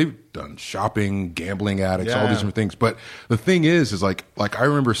addicts. They've done shopping, gambling addicts, all these different things. But the thing is like I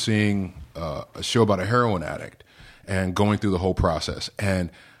remember seeing a show about a heroin addict and going through the whole process. And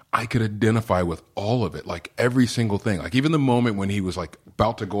I could identify with all of it, like every single thing. Like even the moment when he was like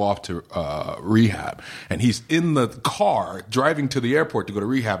about to go off to rehab, and he's in the car driving to the airport to go to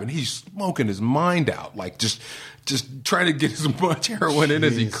rehab, and he's smoking his mind out, like just trying to get as much heroin in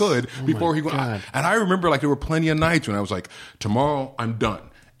as he could before he went. And I remember like there were plenty of nights when I was like, tomorrow I'm done.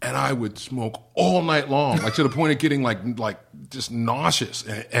 And I would smoke all night long, like to the point of getting like just nauseous.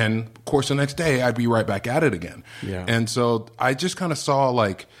 And of course, the next day I'd be right back at it again. Yeah. And so I just kind of saw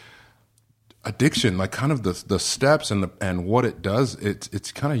like addiction, like kind of the steps and what it does.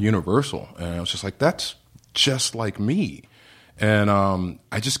 It's kind of universal. And I was just like, that's just like me. And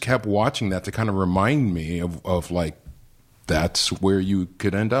I just kept watching that to kind of remind me of like, that's where you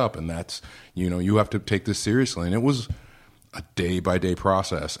could end up. And that's, you know, you have to take this seriously. And it was a day-by-day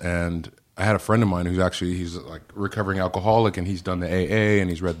process. And I had a friend of mine he's like recovering alcoholic, and he's done the AA and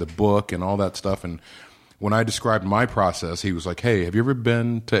he's read the book and all that stuff. And when I described my process, he was like, hey, have you ever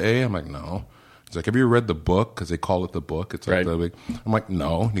been to AA? I'm like, no. He's like, have you ever read the book? Because they call it the book. It's like I'm like,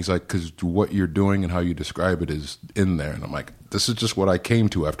 no. And he's like, because what you're doing and how you describe it is in there. And I'm like, this is just what I came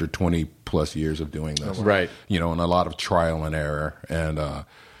to after 20 plus years of doing this. Right. You know, and a lot of trial and error, and a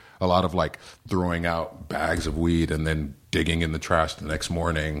lot of like throwing out bags of weed and then digging in the trash the next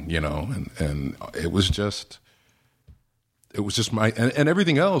morning, you know, and it was just my, and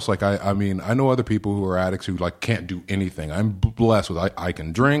everything else. Like, I mean, I know other people who are addicts who like can't do anything. I'm blessed with, I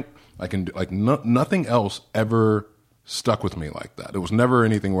can drink, I can do, like nothing else ever stuck with me like that. It was never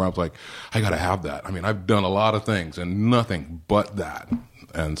anything where I was like, I got to have that. I mean, I've done a lot of things and nothing but that.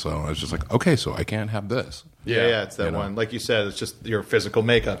 And so I was just like, okay, so I can't have this. Yeah, it's that one. Like you said, it's just your physical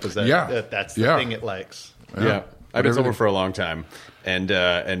makeup is that that's the thing it likes. Yeah. I've been sober for a long time,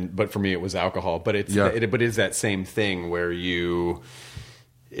 but for me it was alcohol. But it's that same thing where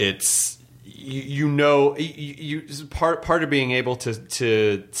part of being able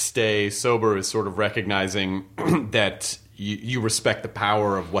to stay sober is sort of recognizing that you respect the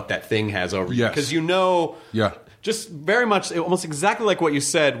power of what that thing has over you, because just very much, almost exactly like what you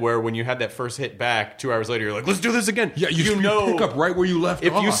said, where when you had that first hit back, 2 hours later, you're like, let's do this again. Yeah, you pick up right where you left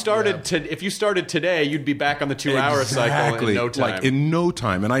off. If you started today, you'd be back on the 2 hour cycle in no time. Like in no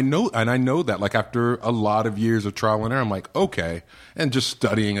time. And I know that like after a lot of years of trial and error, I'm like, okay. And just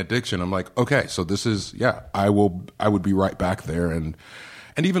studying addiction, I'm like, okay, so this is, I would be right back there. And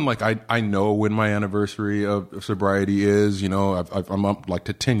even like I know when my anniversary of sobriety is, you know, I'm up like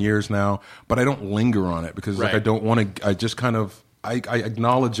to 10 years now, but I don't linger on it because like I don't want to. I just kind of I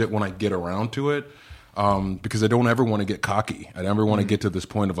acknowledge it when I get around to it, because I don't ever want to get cocky. I never want to get to this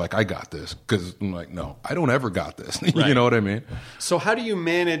point of like, I got this, because I'm like, no, I don't ever got this. You know what I mean? So how do you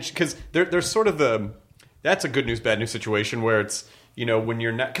manage? Because there's sort of that's a good news bad news situation where it's, you know, when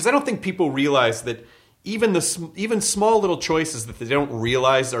you're not, because I don't think people realize that. Even small little choices that they don't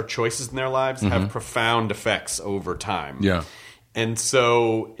realize are choices in their lives have profound effects over time. Yeah, and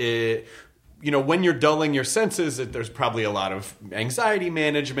so when you're dulling your senses, there's probably a lot of anxiety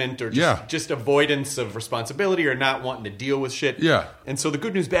management or just avoidance of responsibility or not wanting to deal with shit. Yeah, and so the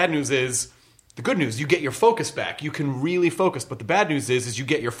good news, bad news is. The good news, you get your focus back. You can really focus. But the bad news is you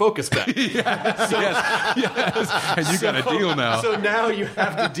get your focus back. Yes. And you got a deal now. So now you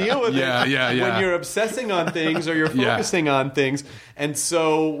have to deal with it when you're obsessing on things or you're focusing on things. And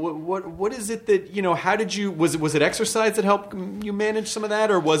so what is it that, you know, how did you, was it exercise that helped you manage some of that?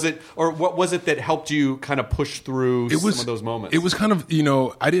 Or what was it that helped you kind of push through some of those moments? It was kind of, you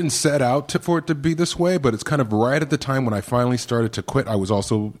know, I didn't set out for it to be this way, but it's kind of right at the time when I finally started to quit. I was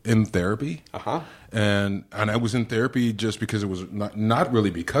also in therapy. And I was in therapy just because it was not really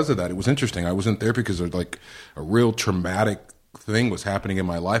because of that. It was interesting. I was in therapy because like a real traumatic thing was happening in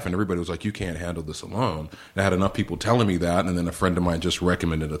my life, and everybody was like, you can't handle this alone. And I had enough people telling me that, and then a friend of mine just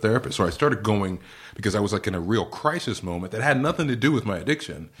recommended a therapist. So I started going because I was like in a real crisis moment that had nothing to do with my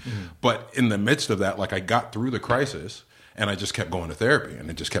addiction. But in the midst of that, like I got through the crisis, and I just kept going to therapy, and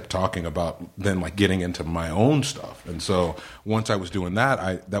it just kept talking about then like getting into my own stuff. And so once I was doing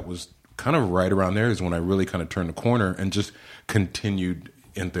that, that was kind of right around there is when I really kind of turned the corner and just continued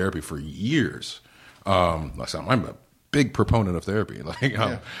in therapy for years. I'm big proponent of therapy.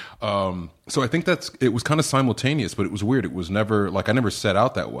 So I think it was kind of simultaneous, but it was weird. It was never like I never set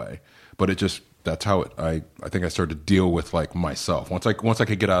out that way, but it just that's how I think I started to deal with like myself. Once I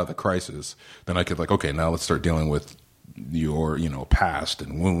could get out of the crisis, then I could like, okay, now let's start dealing with your past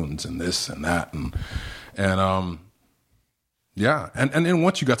and wounds and this and that and yeah, and then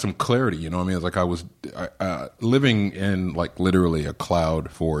once you got some clarity, I mean, it's like I was living in like literally a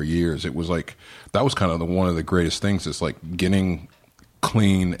cloud for years. It was like that was kind of one of the greatest things is like getting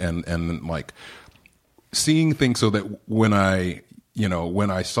clean and like seeing things so that when I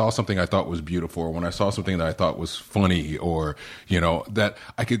saw something I thought was beautiful, or when I saw something that I thought was funny, or, that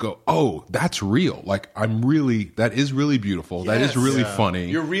I could go, oh, that's real. Like, that is really beautiful. Yes. That is really funny.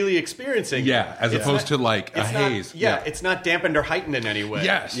 You're really experiencing it. As opposed to like a haze. It's not dampened or heightened in any way.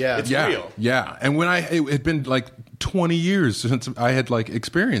 Yes. It's real. Yeah. And when it had been like 20 years since I had like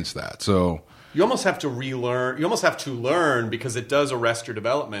experienced that. So you almost have to relearn. You almost have to learn because it does arrest your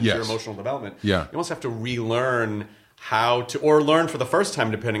development, your emotional development. Yeah. You almost have to relearn how to, or learn for the first time,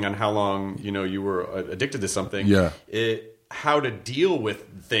 depending on how long you were addicted to something. Yeah, how to deal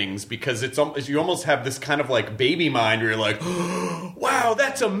with things, because you almost have this kind of like baby mind where you're like, oh, wow,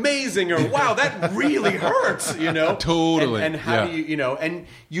 that's amazing, or wow, that really hurts, Totally. And how do you, and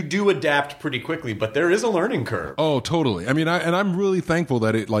you do adapt pretty quickly, but there is a learning curve. Oh, totally. I mean, I'm really thankful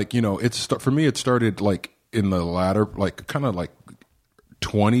that it like for me it started like in the latter, like kind of like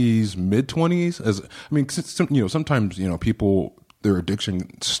 20s, mid-20s. Sometimes people, their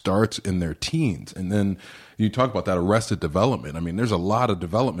addiction starts in their teens, and then you talk about that arrested development. I mean, there's a lot of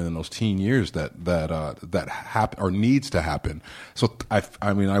development in those teen years that happen or needs to happen. So I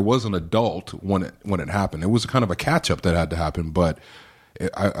was an adult when it happened. It was kind of a catch up that had to happen, but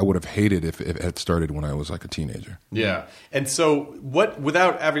I would have hated if it had started when I was like a teenager. Yeah. And so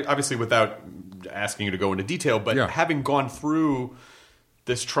without asking you to go into detail, but having gone through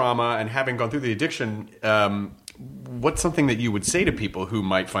this trauma and having gone through the addiction, what's something that you would say to people who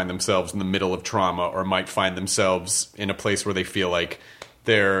might find themselves in the middle of trauma, or might find themselves in a place where they feel like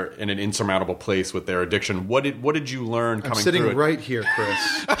they're in an insurmountable place with their addiction? What did you learn coming through it? I'm sitting right here,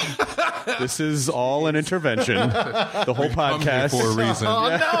 Chris. This is all an intervention. The whole podcast for a reason.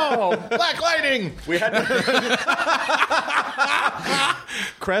 Oh no! Black lighting. We had.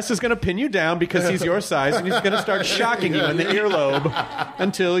 Cress is going to pin you down because he's your size, and he's going to start shocking you in the earlobe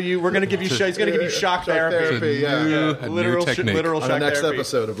until we're going to give you. He's going to give you shock therapy. A literal technique. Literal on shock the next therapy.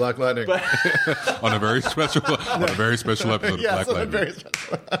 episode of Black Lightning. on a very special episode of Black Lightning.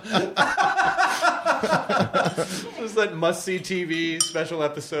 This is that must-see TV special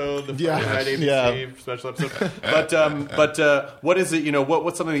episode, the Friday night ABC special episode. But what is it?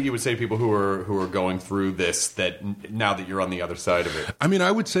 What's something that you would say to people who are going through this, that now that you're on the other side of it? I mean,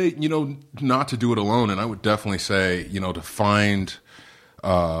 I would say not to do it alone, and I would definitely say to find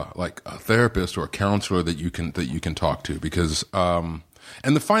like a therapist or a counselor that you can talk to, because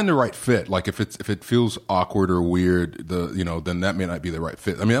and to find the right fit. Like if it feels awkward or weird, then that may not be the right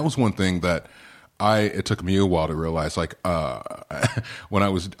fit. I mean, that was one thing that it took me a while to realize. Like when I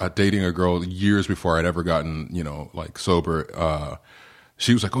was dating a girl years before I'd ever gotten like sober,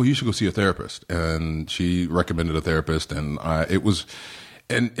 she was like, "Oh, you should go see a therapist," and she recommended a therapist, and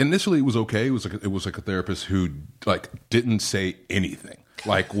and initially it was okay. It was like a therapist who like didn't say anything.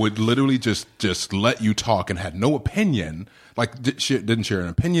 Like would literally just let you talk and had no opinion. Like didn't share an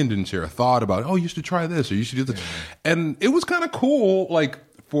opinion, didn't share a thought about, oh, you should try this or you should do this. Yeah. And it was kind of cool, like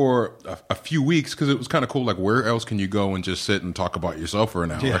for a few weeks, because it was kind of cool. Like, where else can you go and just sit and talk about yourself for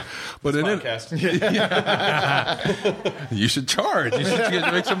an hour? Yeah. But you should charge. You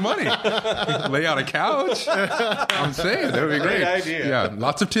should make some money. Lay out a couch. I'm saying that would be great. Idea. Yeah,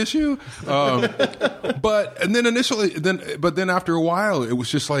 lots of tissue. But then after a while, it was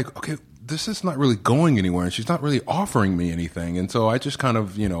just like, okay, this is not really going anywhere, and she's not really offering me anything. And so I just kind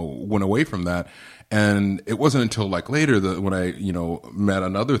of, went away from that. And it wasn't until like later that when I, met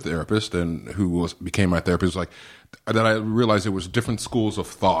another therapist and who became my therapist, like that I realized there was different schools of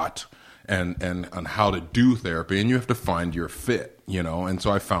thought and on how to do therapy, and you have to find your fit, and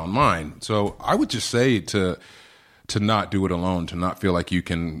so I found mine. So I would just say to not do it alone, to not feel like you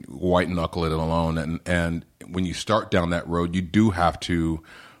can white knuckle it alone. And when you start down that road, you do have to,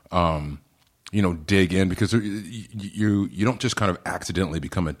 dig in, because you don't just kind of accidentally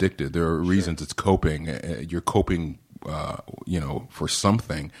become addicted. There are reasons it's coping. You're coping, for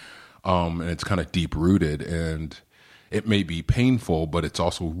something, and it's kind of deep rooted, and it may be painful, but it's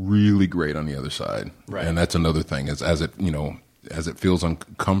also really great on the other side. Right. And that's another thing, as it feels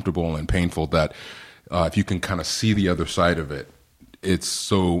uncomfortable and painful, that if you can kind of see the other side of it, it's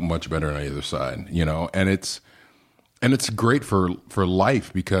so much better on the other side, and it's. And it's great for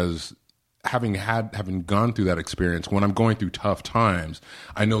life because having gone through that experience, when I'm going through tough times,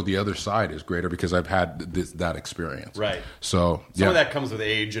 I know the other side is greater because I've had that experience. Right. So some of that comes with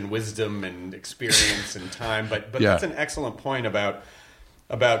age and wisdom and experience and time. But that's an excellent point about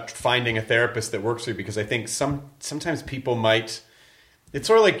finding a therapist that works for you, because I think sometimes people might. It's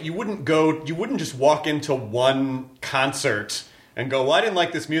sort of like you wouldn't just walk into one concert and go, well, I didn't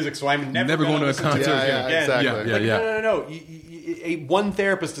like this music, so I'm never going to a concert again. Exactly. No. One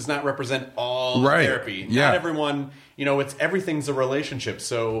therapist does not represent all therapy. Not everyone, everything's a relationship.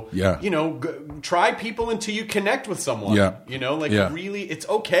 So, try people until you connect with someone. Yeah. Really, it's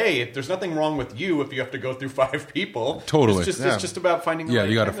okay. There's nothing wrong with you if you have to go through 5 people. Totally. It's just about finding the right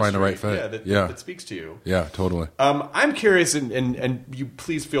you got to find the right fit. That speaks to you. Yeah, totally. I'm curious, and you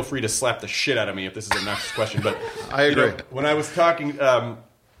please feel free to slap the shit out of me if this is a next question, but I agree. When I was talking, to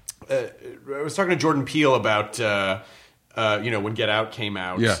Jordan Peele about, when Get Out came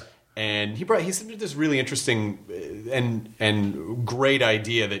out. Yeah. And he said this really interesting and great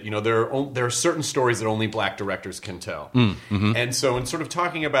idea that there are certain stories that only black directors can tell. Mm-hmm. And so in sort of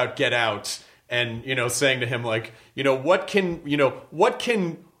talking about Get Out and saying to him like what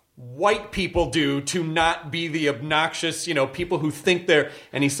can white people do to not be the obnoxious people who think they're,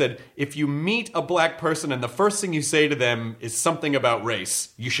 and he said, if you meet a black person and the first thing you say to them is something about race,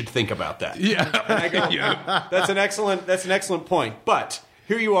 you should think about that. Yeah. And I go, that's an excellent point. But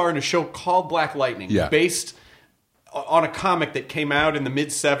here you are in a show called Black Lightning, based on a comic that came out in the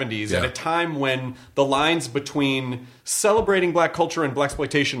mid-'70s at a time when the lines between celebrating black culture and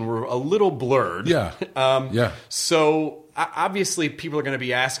blaxploitation were a little blurred. So obviously people are going to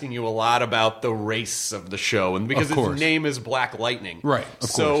be asking you a lot about the race of the show, and because its name is Black Lightning. Right.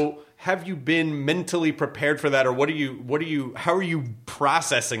 So have you been mentally prepared for that, or how are you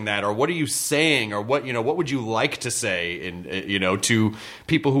processing that, or what are you saying, or what would you like to say to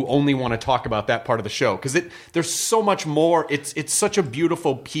people who only want to talk about that part of the show? Because there's so much more. It's such a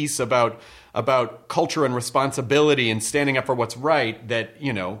beautiful piece about culture and responsibility and standing up for what's right that,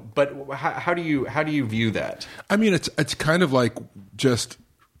 but how do you view that? I mean, it's kind of like just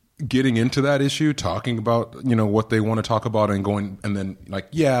getting into that issue, talking about, what they want to talk about and going, and then like,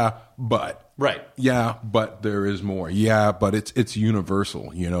 but there is more. Yeah, but it's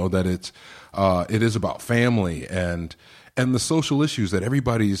universal, that it is about family and the social issues that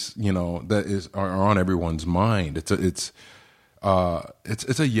everybody's, are on everyone's mind. It's a but.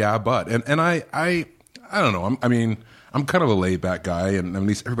 And I don't know. I'm kind of a laid back guy, and at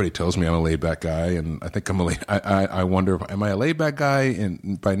least everybody tells me I'm a laid back guy, and I think I wonder, am I a laid back guy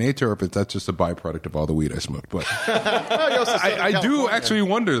by nature, or if that's just a byproduct of all the weed I smoked? But I do actually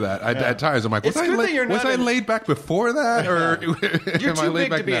wonder that at times. I'm like, was I laid back before that, or you're too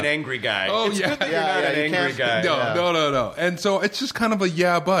big to be an angry guy? Oh, it's good that you're not an angry guy. No. And so it's just kind of a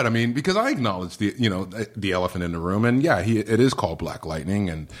but. Because I acknowledge the elephant in the room, and it is called Black Lightning,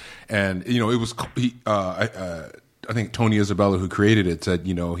 and it was I think Tony Isabella, who created it, said,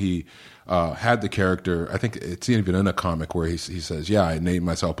 he had the character. I think it's even in a comic where he says, I named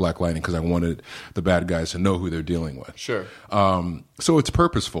myself Black Lightning because I wanted the bad guys to know who they're dealing with. Sure. So it's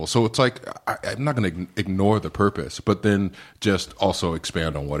purposeful. So it's like, I'm not going to ignore the purpose, but then just also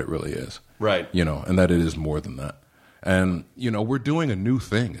expand on what it really is. Right. And that it is more than that. And, we're doing a new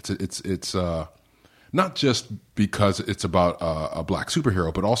thing. It's not just because it's about a black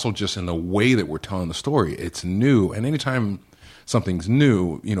superhero, but also just in the way that we're telling the story. It's new, and anytime something's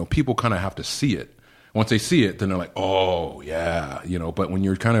new, people kind of have to see it. Once they see it, then they're like, oh, yeah, But when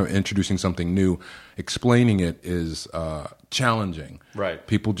you're kind of introducing something new, explaining it is challenging. Right.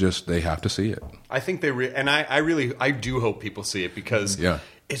 People they have to see it. I think I do hope people see it because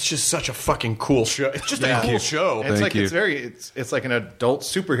it's just such a fucking cool show. It's just a cool show. It's like an adult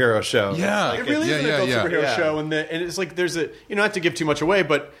superhero show. Yeah, it really is an adult superhero show, and it's like there's not to give too much away,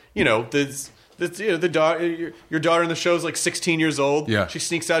 but your daughter in the show is like 16 years old. Yeah, she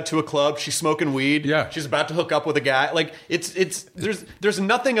sneaks out to a club. She's smoking weed. Yeah, she's about to hook up with a guy. Like there's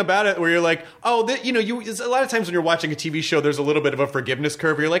nothing about it where you're like, oh, a lot of times when you're watching a TV show, there's a little bit of a forgiveness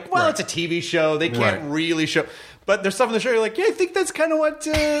curve. Where you're like, well, it's a TV show. They can't really show. But there's stuff in the show you're like, I think that's kind of what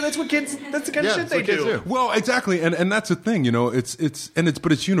that's the kind of shit they do. Well, exactly, and that's the thing,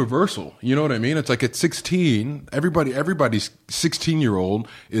 but it's universal. You know what I mean? It's like at 16, everybody's 16-year-old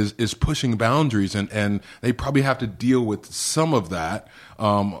is pushing boundaries, and they probably have to deal with some of that.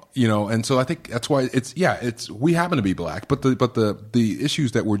 And so I think that's why we happen to be black, but the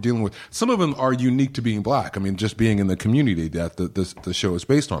issues that we're dealing with, some of them are unique to being black. I mean, just being in the community that the show is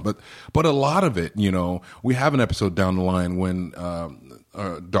based on, but a lot of it, we have an episode down the line when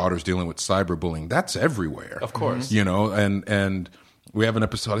daughter's dealing with cyberbullying. That's everywhere, of course, and we have an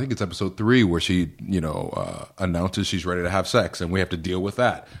episode, I think it's episode 3, where she, announces she's ready to have sex, and we have to deal with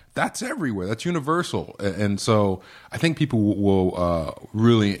that. That's everywhere. That's universal. And so I think people will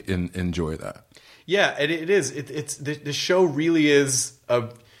really enjoy that. Yeah, it is. The show really is a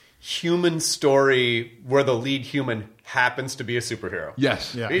human story where the lead human happens to be a superhero.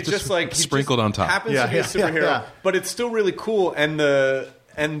 Yes. Yeah. It's just like sprinkled on top. Happens to be a superhero, but it's still really cool, and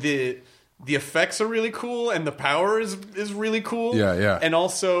the effects are really cool, and the power is really cool. Yeah. And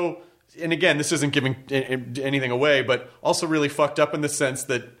also, and again, this isn't giving anything away, but also really fucked up in the sense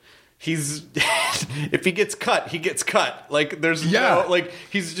that he's if he gets cut, he gets cut. Like there's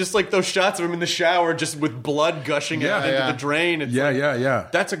he's just like those shots of him in the shower, just with blood gushing out into the drain.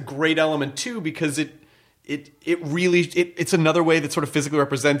 It's That's a great element too, because it's another way that sort of physically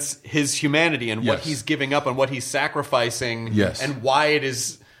represents his humanity and what he's giving up and what he's sacrificing, and why it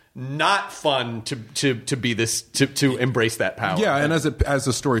is not fun to be this to embrace that power. Yeah, and as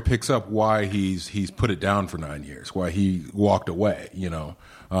the story picks up, why he's put it down for 9 years, why he walked away.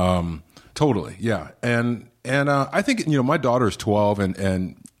 Totally, yeah, and I think my daughter's 12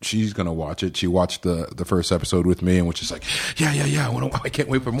 and she's gonna watch it. She watched the first episode with me and was just like, yeah. I can't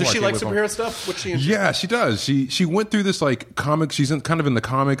wait for more. Does she like superhero stuff? What's she into? Yeah, she does. She went through this like comics. She's kind of in the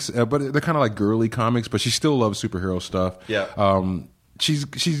comics, but they're kind of like girly comics. But she still loves superhero stuff. Yeah. She's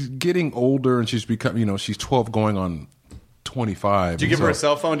getting older and she's become, she's 12 going on 25. Do you give her a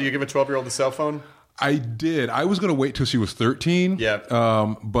cell phone? Do you give a 12-year-old a cell phone? I did. I was going to wait till she was 13.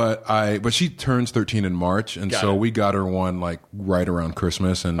 Yeah. But she turns 13 in March, and so we got her one like right around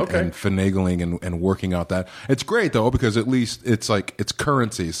Christmas, and finagling and working out that. It's great though, because at least it's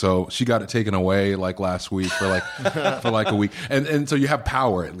currency. So she got it taken away like last week for like a week, and so you have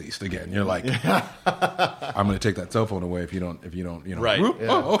power at least again. You're like, I'm going to take that cell phone away if you don't. Right. Yeah.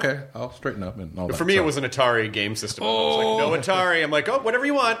 Oh, okay. I'll straighten up and all that. For me, it was an Atari game system. I was like, no Atari. I'm like, whatever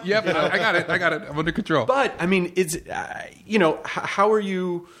you want. Yep. I got it. I'm under control. But I mean, it's how are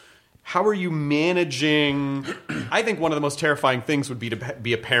you managing? I think one of the most terrifying things would be to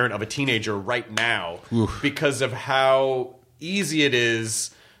be a parent of a teenager right now. Oof. Because of how easy it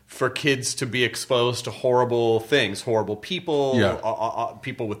is for kids to be exposed to horrible things, horrible people,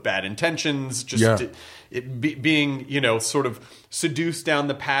 people with bad intentions, being sort of seduced down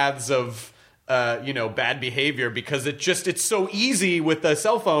the paths of bad behavior, because it's so easy with a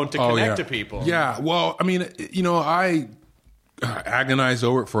cell phone to connect to people. Yeah. Well, I mean, I agonized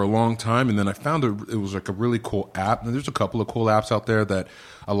over it for a long time, and then I found it was like a really cool app. And there's a couple of cool apps out there that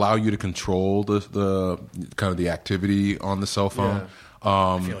allow you to control the kind of the activity on the cell phone. Yeah.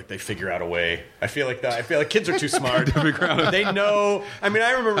 I feel like they figure out a way. I feel like kids are too smart. They know. I mean,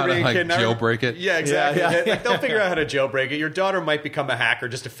 I remember being a kid. Jailbreak it. Yeah, exactly. Yeah. Like, they'll figure out how to jailbreak it. Your daughter might become a hacker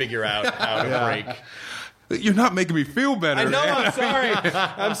just to figure out how to break. You're not making me feel better. I know. Man.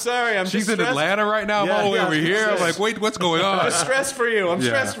 I'm sorry. She's in Atlanta right now. I'm all the way over here. I'm like, wait, what's going on? I'm stressed for you.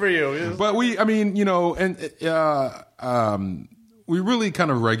 Stressed for you. But we really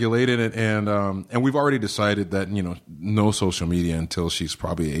kind of regulated it, and we've already decided that no social media until she's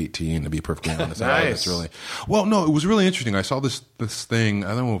probably 18. To be perfectly honest, nice. It was really interesting. I saw this thing.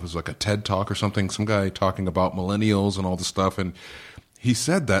 I don't know if it was like a TED talk or something. Some guy talking about millennials and all this stuff, and he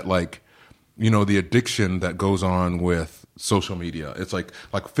said that the addiction that goes on with social media. It's like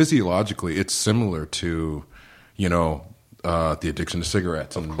physiologically, it's similar to the addiction to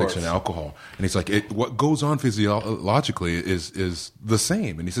cigarettes and addiction to alcohol. And he's like, what goes on physiologically is the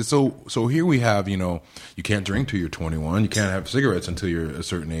same. And he says, so here we have, you can't drink till you're 21. You can't have cigarettes until you're a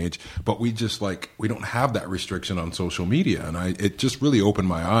certain age. But we just we don't have that restriction on social media. And it just really opened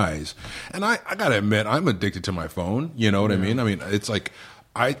my eyes. And I got to admit, I'm addicted to my phone. You know what I mean? I mean, it's like,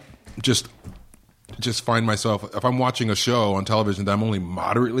 I just find myself, if I'm watching a show on television that I'm only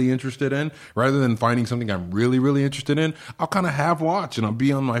moderately interested in, rather than finding something I'm really, really interested in, I'll kind of have watch and I'll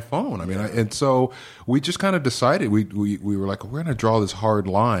be on my phone. I mean, and so we just kind of decided, we were like, we're going to draw this hard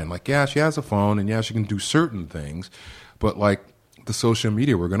line. Like, yeah, she has a phone and yeah, she can do certain things, but like the social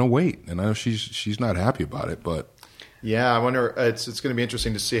media, we're going to wait. And I know she's not happy about it, but yeah, I wonder, it's going to be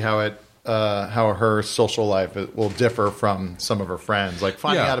interesting to see how it how her social life will differ from some of her friends. Like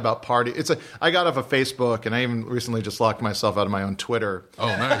finding out about party. I got off of Facebook, and I even recently just locked myself out of my own Twitter. Oh,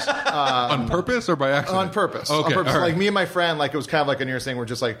 nice. On purpose or by accident? On purpose. Okay, on purpose. right. Like me and my friend, like it was kind of like a near thing. We're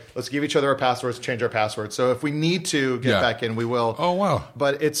just like, let's give each other our passwords, change our passwords. So if we need to get back in, we will. Oh, wow.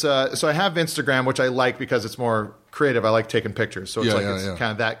 But it's so I have Instagram, which I like because it's more creative. I like taking pictures, so it's it's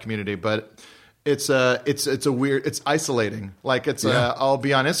kind of that community. But it's a weird. It's isolating. Like I'll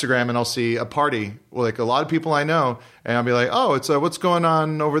be on Instagram and I'll see a party with like a lot of people I know, and I'll be like, oh, it's what's going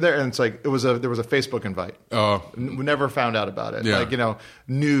on over there? And it's like there was a Facebook invite. Oh, we never found out about it. Yeah. Like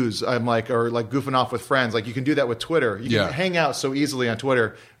news. I'm like or like goofing off with friends. Like you can do that with Twitter. You can hang out so easily on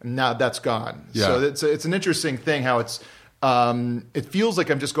Twitter. And now that's gone. Yeah. So it's an interesting thing how it's. It feels like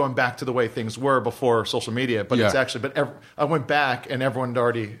I'm just going back to the way things were before social media, but it's actually. But I went back, and everyone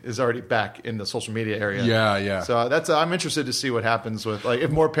is already back in the social media area. Yeah, yeah. So I'm interested to see what happens with like if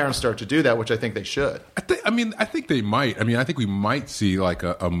more parents start to do that, which I think they should. I think they might. I think we might see like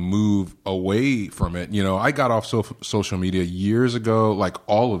a move away from it. I got off social media years ago, like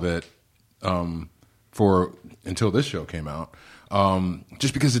all of it, until this show came out.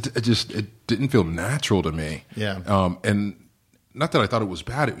 Just because it didn't feel natural to me. Yeah. And not that I thought it was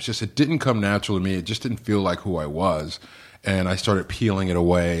bad. It was just, it didn't come natural to me. It just didn't feel like who I was. And I started peeling it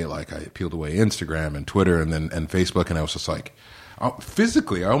away. Like I peeled away Instagram and Twitter and Facebook. And I was just like,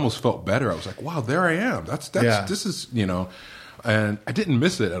 physically, I almost felt better. I was like, wow, there I am. This is, and I didn't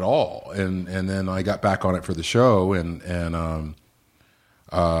miss it at all. And then I got back on it for the show and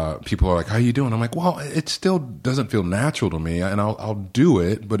people are like, how you doing? I'm like, well, it still doesn't feel natural to me, and I'll do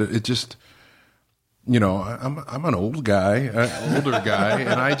it, but it just, I'm an older guy,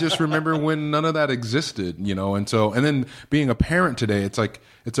 and I just remember when none of that existed, and then being a parent today, it's like,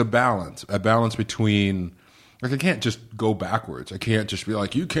 it's a balance between, like, I can't just go backwards. I can't just be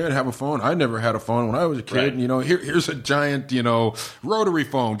like, you can't have a phone. I never had a phone when I was a kid. Right. Here's a giant, rotary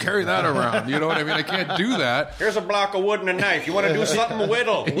phone. Carry that around. You know what I mean? I can't do that. Here's a block of wood and a knife. You want to do something?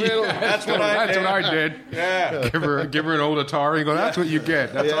 Whittle. That's what I did. Yeah. Give her an old Atari and go, that's what you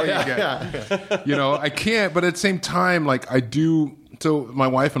get. That's all you get. I can't. But at the same time, like I do. So my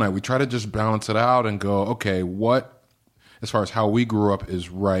wife and I, we try to just balance it out and go, okay, what, as far as how we grew up is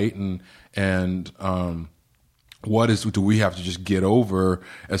right. And what do we have to just get over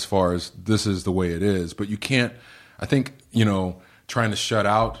as far as this is the way it is? But you can't, I think, trying to shut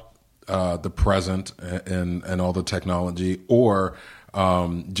out the present and all the technology or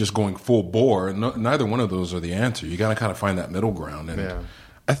just going full bore, neither one of those are the answer. You got to kind of find that middle ground. And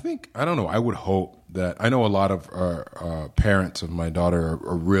I don't know, I would hope that, I know a lot of parents of my daughter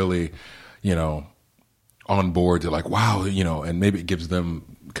are really, on board. They're like, wow, and maybe it gives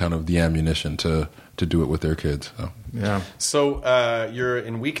them kind of the ammunition to do it with their kids. So. Yeah. So you're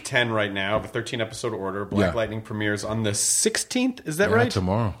in week 10 right now of a 13-episode order. Black Lightning premieres on the 16th. Is that right?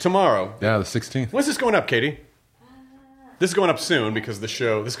 Tomorrow. Yeah, the 16th. When's this going up, Katie? This is going up soon because this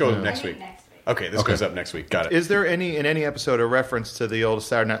goes next week. Okay, this goes up next week. Got it. Is there in any episode a reference to the old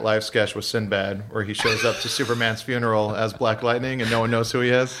Saturday Night Live sketch with Sinbad where he shows up to Superman's funeral as Black Lightning and no one knows who he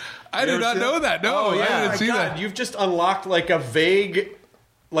is? I did not know that. No, I didn't see that. You've just unlocked like a vague...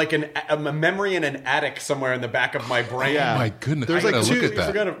 like a memory in an attic somewhere in the back of my brain. Yeah. Oh my goodness. There's like look at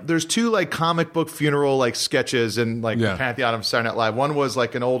that. There's two like comic book funeral like sketches in like the Pantheon of Saturday Night Live. One was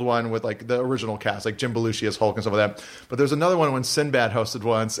like an old one with like the original cast, like Jim Belushi as Hulk and stuff like that. But there's another one when Sinbad hosted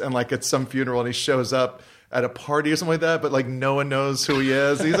once, and like it's some funeral and he shows up at a party or something like that, but like no one knows who he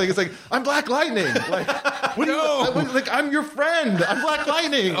is. He's like, it's like, I'm Black Lightning. Like, like I'm your friend. I'm Black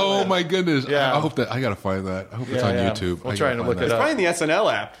Lightning. Oh my goodness. Yeah. I hope that I gotta find that. I hope it's on YouTube. We'll try and look it up. It's probably in the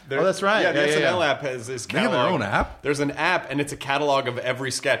SNL app. That's right. Yeah, the SNL app has this catalog. They have their own app? There's an app, and it's a catalog of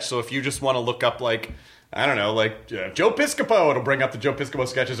every sketch. So if you just want to look up like, I don't know, like Joe Piscopo, it'll bring up the Joe Piscopo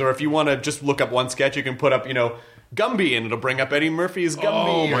sketches. Or if you want to just look up one sketch, you can put up, Gumby, and it'll bring up Eddie Murphy's Gumby.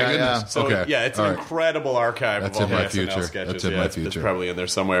 Oh my goodness! Yeah. So it's an incredible archive of all the SNL sketches. That's in my future. It's probably in there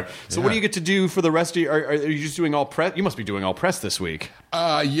somewhere. So what do you get to do for the rest of your? Are you just doing all press? You must be doing all press this week.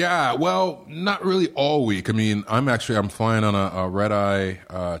 Yeah. Well, not really all week. I mean, I'm flying on a red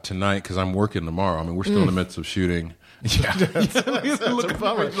eye tonight because I'm working tomorrow. I mean, we're still in the midst of shooting. Yeah, that's a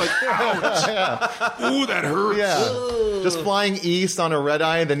bummer. Like, ouch. Ooh, that hurts. Yeah, just flying east on a red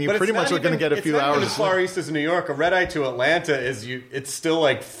eye, then you pretty much are going to get a few hours. As far east as New York, a red eye to Atlanta it's still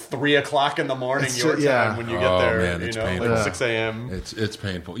like 3:00 in the morning your time when you get there. Man, it's painful. Like 6 a.m. It's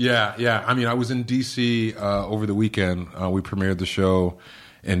painful. Yeah. I mean, I was in D.C. Over the weekend. We premiered the show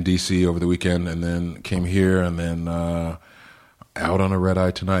in D.C. over the weekend, and then came here, and then out on a red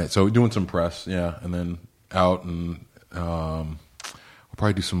eye tonight. So doing some press, and then out and. We'll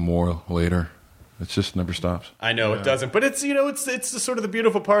probably do some more later. It just never stops. I know it doesn't, but it's it's the sort of the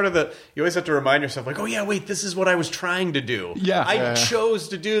beautiful part of the. You always have to remind yourself, like, oh yeah, wait, this is what I was trying to do. Yeah, I chose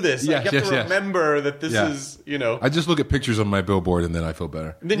to do this. Yes, you have to remember that this is, I just look at pictures on my billboard and then I feel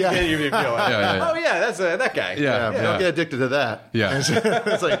better. Then you feel, oh yeah, that's that guy. Yeah, don't get addicted to that. Yeah,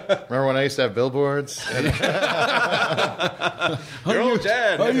 it's like, remember when I used to have billboards? Your old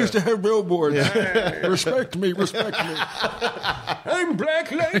dad. I used to have billboards. Respect me. I'm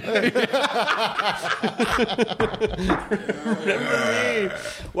Black Lightning. Remember me?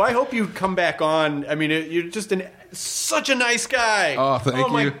 Well, I hope you come back on. I mean, you're just such a nice guy. Oh, thank you. Oh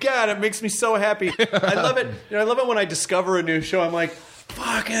my God, it makes me so happy. I love it. I love it when I discover a new show. I'm like,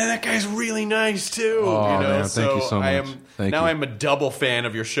 fuck, that guy's really nice too. Oh, man, thank you so much. I'm a double fan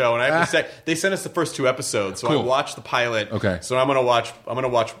of your show, and I have to say, they sent us the first 2 episodes, so cool. I watched the pilot. Okay, so I'm gonna watch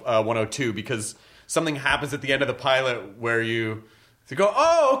 102 because something happens at the end of the pilot where you. To go,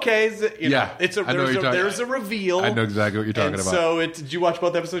 oh, okay. There's a reveal. I know exactly what you're talking about. So, did you watch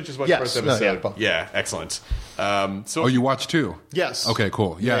both episodes? Just watch the first episode. Yeah, excellent. You watched 2? Yes. Okay,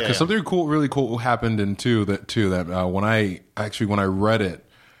 cool. Yeah, because something really cool happened in 2 that when I read it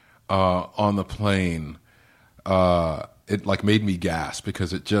on the plane, it like made me gasp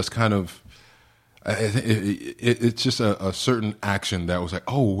because it just kind of. It's just a certain action that was like,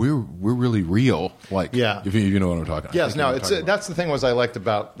 oh, we're really real. Like, if you know what I'm talking about. Yes, no, that's the thing I liked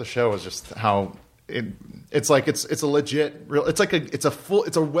about the show is just how it's like it's a legit real. It's like it's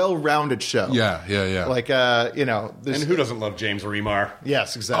a well-rounded show. Yeah. Like and who doesn't love James Remar?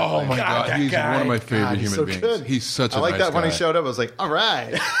 Yes, exactly. Oh my God, he's one of my favorite human beings. Good. He's such a nice guy. I like that when he showed up. I was like, all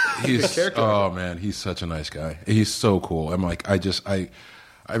right. He's such a nice guy. He's so cool. I'm like,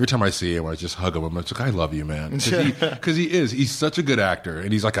 every time I see him, I just hug him. I'm like, I love you, man. Because he's such a good actor,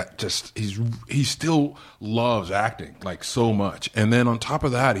 and he's like he still loves acting like so much. And then on top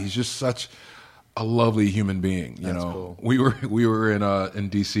of that, he's just such a lovely human being. You know, cool. we were in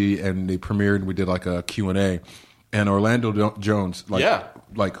DC, and they premiered, and we did like a Q&A, and Orlando Jones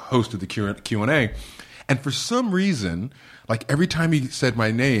hosted the Q&A, and for some reason, like every time he said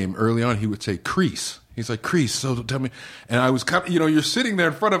my name early on, he would say Crease. He's like, Crease, so tell me. And I was kind of, you're sitting there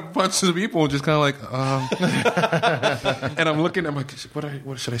in front of a bunch of people and just kind of like, and I'm looking, I'm like,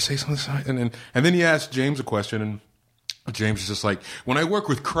 what should I say something? And then he asked James a question, and James is just like, when I work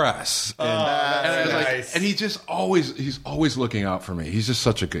with Cress. And I was nice. Like, and he's always looking out for me. He's just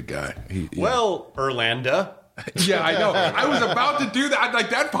such a good guy. Orlando. Yeah, I know. I was about to do that.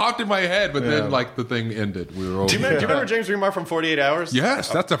 Like that popped in my head, but then like the thing ended. We were over. Do you remember James Remar from 48 Hours? Yes,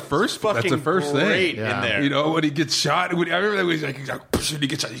 that's the first. That's the first great thing. In there. When he gets shot. I remember that he's like, when he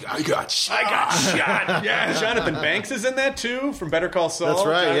gets shot. I got shot. Yeah. Jonathan Banks is in that too from Better Call Saul. That's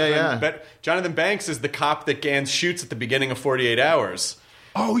right. Jonathan Banks is the cop that Gans shoots at the beginning of 48 Hours.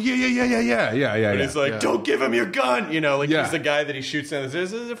 Oh yeah. But he's like, don't give him your gun. He's the guy that he shoots in.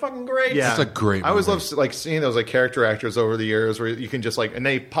 This is fucking great. Yeah, it's a great movie. I always love like seeing those like character actors over the years where you can just like, and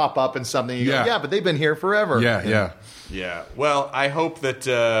they pop up in something. You go, but they've been here forever. Yeah. Well, I hope that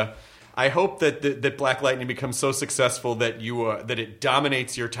that Black Lightning becomes so successful that that it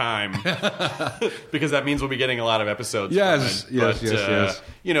dominates your time, because that means we'll be getting a lot of episodes. Yes.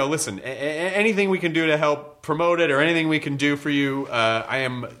 Listen, anything we can do to help promote it, or anything we can do for you, I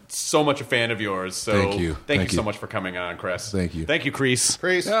am so much a fan of yours. So thank you. Thank you so much for coming on, Cress. Thank you. Thank you, Crease.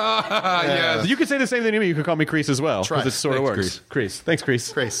 Yes. You can say the same thing to me. You can call me Crease as well, because it sort of works. Crease. Thanks,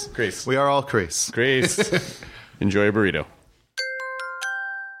 Crease. Crease. We are all Crease. Enjoy a burrito.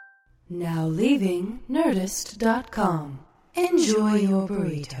 Now leaving Nerdist.com. Enjoy your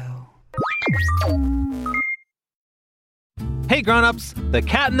burrito. Hey grown-ups, the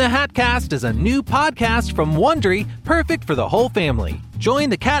Cat in the Hat Cast is a new podcast from Wondery, perfect for the whole family. Join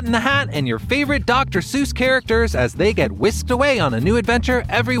the Cat in the Hat and your favorite Dr. Seuss characters as they get whisked away on a new adventure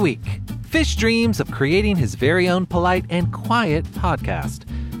every week. Fish dreams of creating his very own polite and quiet podcast.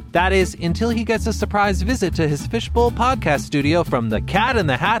 That is, until he gets a surprise visit to his Fishbowl podcast studio from the Cat in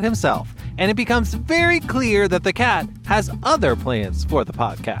the Hat himself, and it becomes very clear that the cat has other plans for the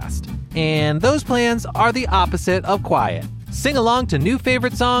podcast. And those plans are the opposite of quiet. Sing along to new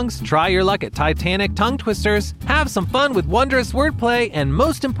favorite songs, try your luck at Titanic tongue twisters, have some fun with wondrous wordplay, and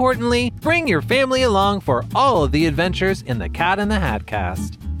most importantly, bring your family along for all of the adventures in the Cat in the Hat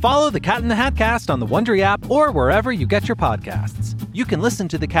Cast. Follow the Cat in the Hat Cast on the Wondery app or wherever you get your podcasts. You can listen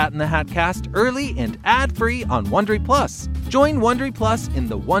to the Cat in the Hat Cast early and ad-free on Wondery Plus. Join Wondery Plus in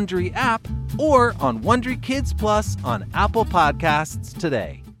the Wondery app or on Wondery Kids Plus on Apple Podcasts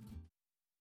today.